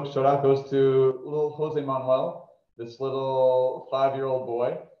my Stokes shout out goes to little Jose Manuel, this little 5-year-old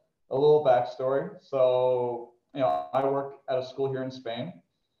boy. A little backstory. So, I work at a school here in Spain.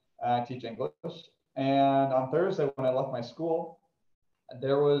 I teach English. And on Thursday, when I left my school,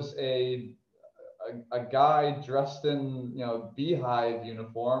 there was a guy dressed in, beehive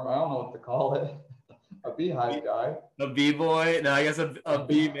uniform. I don't know what to call it. A beehive guy. A bee boy? No, I guess a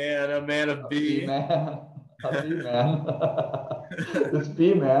bee man. A man of bee. A bee man. This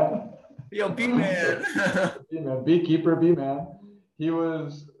bee man. Yo, bee man. Bee man. Beekeeper, bee man. He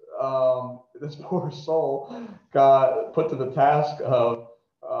was, this poor soul got put to the task of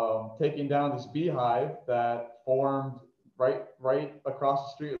taking down this beehive that formed right across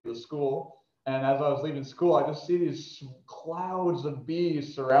the street of the school. And as I was leaving school, I just see these clouds of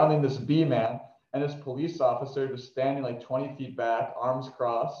bees surrounding this bee man. And this police officer just standing like 20 feet back, arms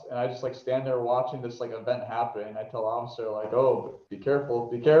crossed. And I just like stand there watching this like event happen. And I tell the officer like, "Oh, be careful,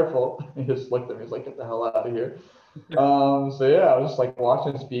 be careful." He just looked at me. He's like, "Get the hell out of here." So yeah, I was just like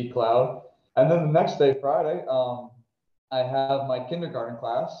watching this bee cloud. And then the next day, Friday, I have my kindergarten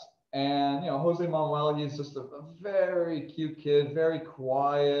class. And, Jose Manuel, he's just a very cute kid, very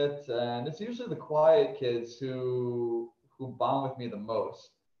quiet. And it's usually the quiet kids who bond with me the most,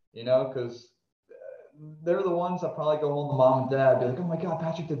 because they're the ones that probably go home to mom and dad, be like, "Oh my God,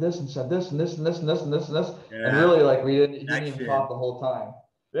 Patrick did this and said this and this and this and this and this and this." Yeah. And really, like, he didn't even talk the whole time.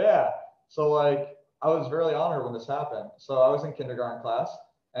 Yeah. So, like, I was really honored when this happened. So I was in kindergarten class,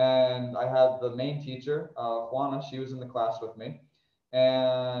 and I had the main teacher, Juana. She was in the class with me,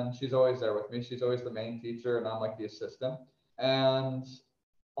 and she's always there with me. She's always the main teacher, and I'm like the assistant. And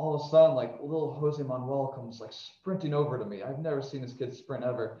all of a sudden, like, little Jose Manuel comes like sprinting over to me. I've never seen this kid sprint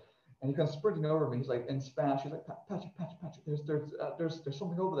ever. And he comes sprinting over me. He's like, in Spanish, he's like, "Patrick, there's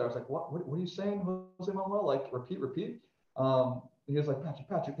something over there." I was like, what are you saying, Jose Manuel? Like, repeat. He was like,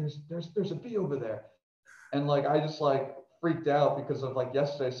 Patrick, there's a bee over there." And like, I just like freaked out because of like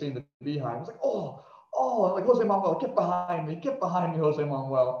yesterday seeing the beehive. I was like, oh, like, "Jose Manuel, get behind me, Jose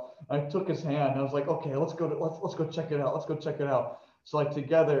Manuel." And I took his hand and I was like, "Okay, let's go check it out. So like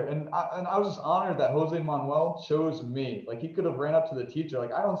together, and I was just honored that Jose Manuel chose me. Like, he could have ran up to the teacher,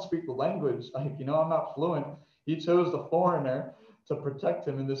 like, "I don't speak the language, like, I'm not fluent." He chose the foreigner to protect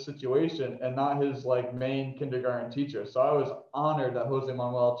him in this situation and not his like main kindergarten teacher. So I was honored that Jose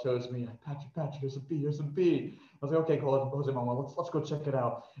Manuel chose me. Like, Patrick, there's a bee. I was like, "Okay, cool, Jose Manuel, let's go check it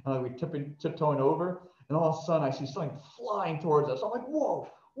out." And like, we tiptoeing over, and all of a sudden I see something flying towards us. I'm like, whoa,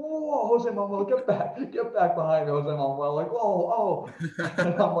 Jose Manuel, get back behind me, Jose Manuel. Like, whoa.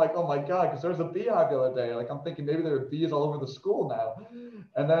 And I'm like, oh my God, because there was a beehive the other day. Like, I'm thinking maybe there are bees all over the school now.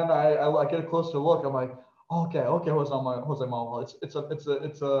 And then I get a closer look. I'm like, okay, Jose Manuel. It's a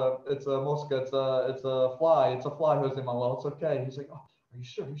mosca. It's a fly, Jose Manuel. It's okay. He's like, "Oh, are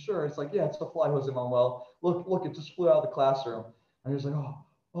you sure? It's like, yeah, it's a fly, Jose Manuel. Look, it just flew out of the classroom." And he's like,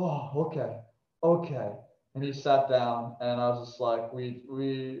 oh, okay. And he sat down, and I was just like, we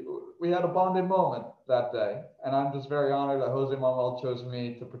had a bonding moment that day. And I'm just very honored that Jose Manuel chose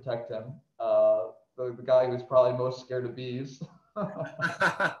me to protect him, the guy who's probably most scared of bees.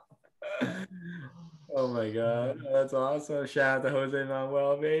 Oh my God, that's awesome. Shout out to Jose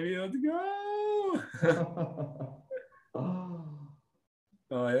Manuel, baby. Let's go.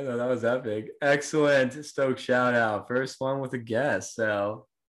 Oh, I didn't know that was that big. Excellent Stoke shout out. First one with a guest. So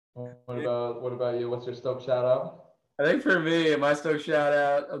what about you? What's your Stoke shout out? I think for me, my Stoke shout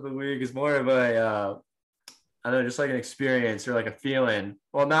out of the week is more of a I don't know, just like an experience or like a feeling.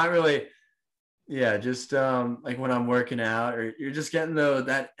 Well, not really. Yeah, just like when I'm working out, or you're just getting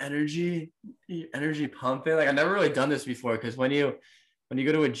that energy pumping. Like, I've never really done this before, because when you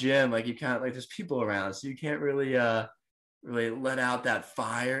go to a gym, like, you can't, like, there's people around, so you can't really let out that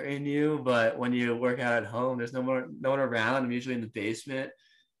fire in you. But when you work out at home, there's no one around. I'm usually in the basement,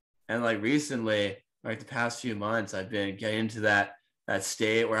 and like recently, like the past few months, I've been getting into that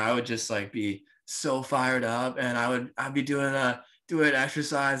state where I would just like be so fired up, and I'd be doing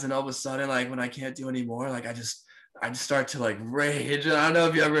exercise, and all of a sudden, like, when I can't do anymore, like, I just start to like rage. And I don't know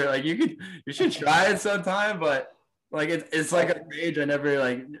if you ever, like, you should try it sometime, but like it's like a rage I never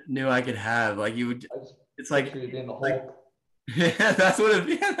like knew I could have. Like it's like you being the Hulk. yeah, that's what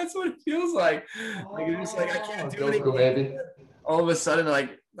it feels like. Like you're just like I can't do Goku, anything. baby. All of a sudden,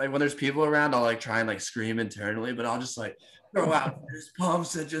 like when there's people around, I'll like try and like scream internally, but I'll just like throw out fist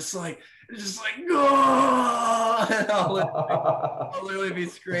pumps and just like oh! And I'll literally be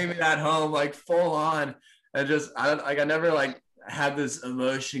screaming at home like full on, and just I never like had this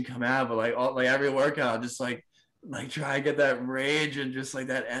emotion come out, but like every workout, I'll just like try and get that rage and just like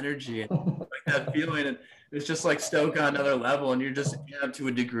that energy and like that feeling, and it's just like stoke on another level, and you're just up to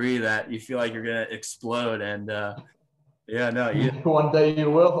a degree that you feel like you're gonna explode, and yeah, no, one day you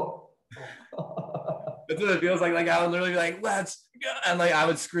will. That's what it feels like. Like I would literally be like, let's go. And like I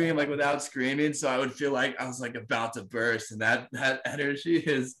would scream like without screaming. So I would feel like I was like about to burst. And that energy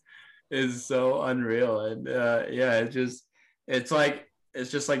is so unreal. And yeah,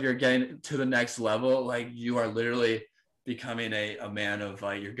 it's just like you're getting to the next level. Like you are literally becoming a man of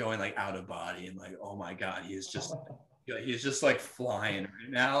like you're going like out of body and like, oh my God, he's just like flying right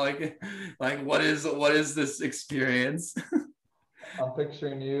now. Like what is this experience? I'm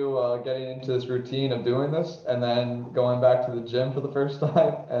picturing you getting into this routine of doing this and then going back to the gym for the first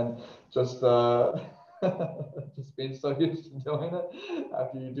time and just just being so used to doing it.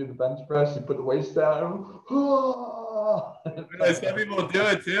 After you do the bench press, you put the weights down. Like some people do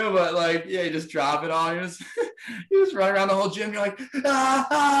it too, but like yeah, you just drop it all. You just run around the whole gym. You're like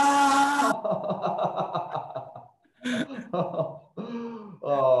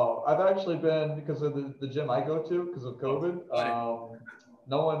Oh, I've actually been, because of the gym I go to because of COVID.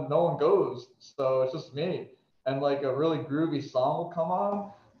 No one goes, so it's just me. And like a really groovy song will come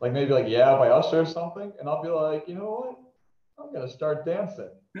on, like maybe like Yeah by Usher or something, and I'll be like, you know what? I'm gonna start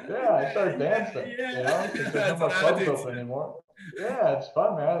dancing. Yeah, I started dancing. Yeah. You know, because there's no more clubs open anymore. Yeah, it's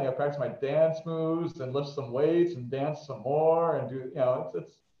fun, man. I practice my dance moves and lift some weights and dance some more and do. You know,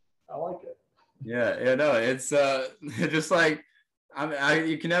 it's I like it. Yeah, no, it's just like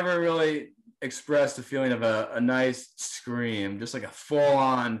you can never really express the feeling of a nice scream, just like a full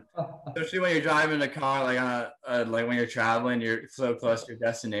on, especially when you're driving in a car, like on like when you're traveling, you're so close to your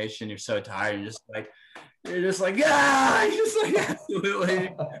destination, you're so tired, you're just like yeah, you just like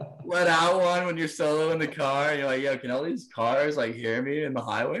absolutely let out one when you're solo in the car, and you're like, yo, can all these cars like hear me in the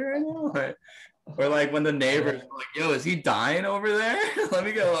highway right now? Or like when the neighbors are like, yo, is he dying over there? Let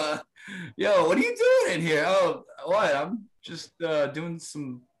me go. Yo, what are you doing in here? Oh, what? I'm just doing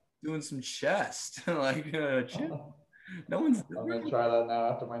some chest. Like, chill. No one's. I'm gonna try that now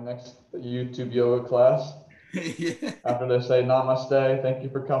after my next YouTube yoga class. Yeah. After they say namaste, thank you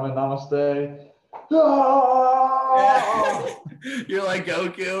for coming, namaste. Yeah. You're like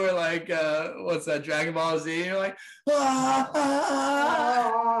Goku or like what's that, Dragon Ball Z? You're like,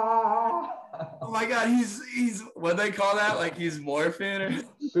 oh my God, he's what they call that? Like he's morphing or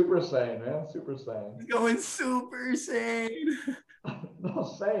Super Saiyan, man, Super Saiyan. He's going Super Saiyan.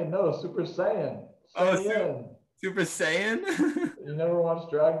 No, Super Saiyan. Oh, Super Saiyan? You never watched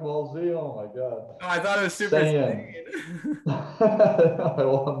Dragon Ball Z? Oh my God. Oh, I thought it was Super Saiyan.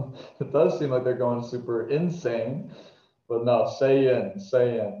 Well, it does seem like they're going super insane. But no, Saiyan,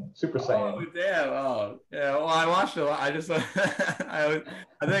 Super Saiyan. Oh, damn. Oh, yeah. Well, I watched it a lot. I just, I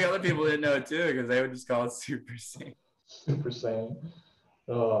think other people didn't know it too because they would just call it Super Saiyan. Super Saiyan.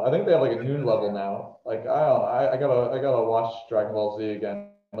 I think they have like a new level now. Like I don't know, I gotta watch Dragon Ball Z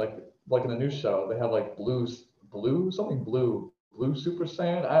again. Like in the new show, they have like blue Super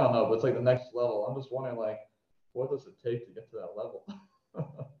Saiyan. I don't know, but it's like the next level. I'm just wondering like, what does it take to get to that level?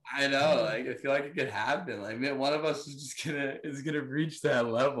 I know, like I feel like it could happen. Like man, one of us is gonna reach that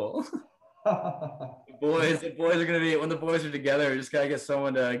level. The boys are gonna be, when the boys are together, we just gotta get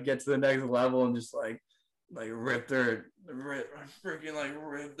someone to get to the next level and just like rip the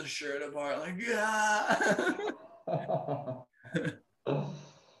shirt apart, like yeah.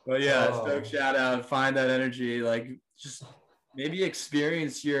 But yeah, Stoke shout out, find that energy, like just maybe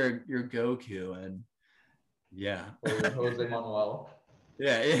experience your Goku and yeah. Jose Manuel.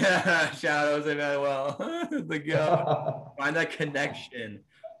 Yeah. Shout out Jose Manuel. The go. Find that connection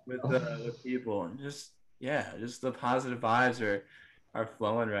with people and just the positive vibes are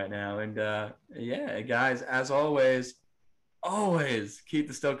flowing right now. And yeah, guys, as always keep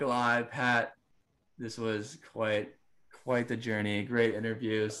the Stoke alive. Pat, this was quite the journey. Great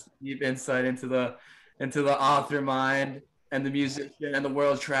interviews, deep insight into the author mind and the musician and the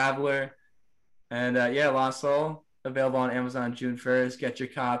world traveler. And yeah, Lost Soul, available on Amazon June 1st. Get your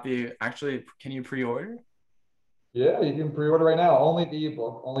copy. Actually, can you pre-order? Yeah, you can pre-order right now. Only the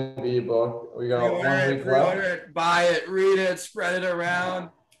ebook. We got 1 week pre-order left. it, buy it, read it, spread it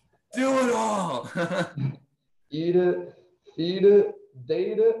around. Do it all. eat it, feed it,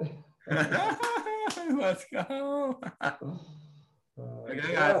 date it. Let's go. Okay,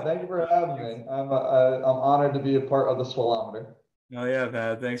 Yeah, guys. thank you for having me. I'm honored to be a part of the Swallometer. Oh yeah,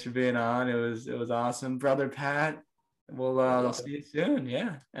 Pat. Thanks for being on. It was awesome, brother Pat. I'll see you soon.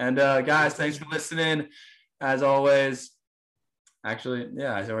 Yeah. And guys, thanks for listening. As always, actually,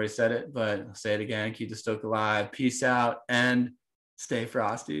 yeah, I already said it, but I'll say it again. Keep the stoke alive. Peace out and stay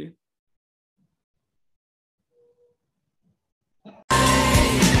frosty.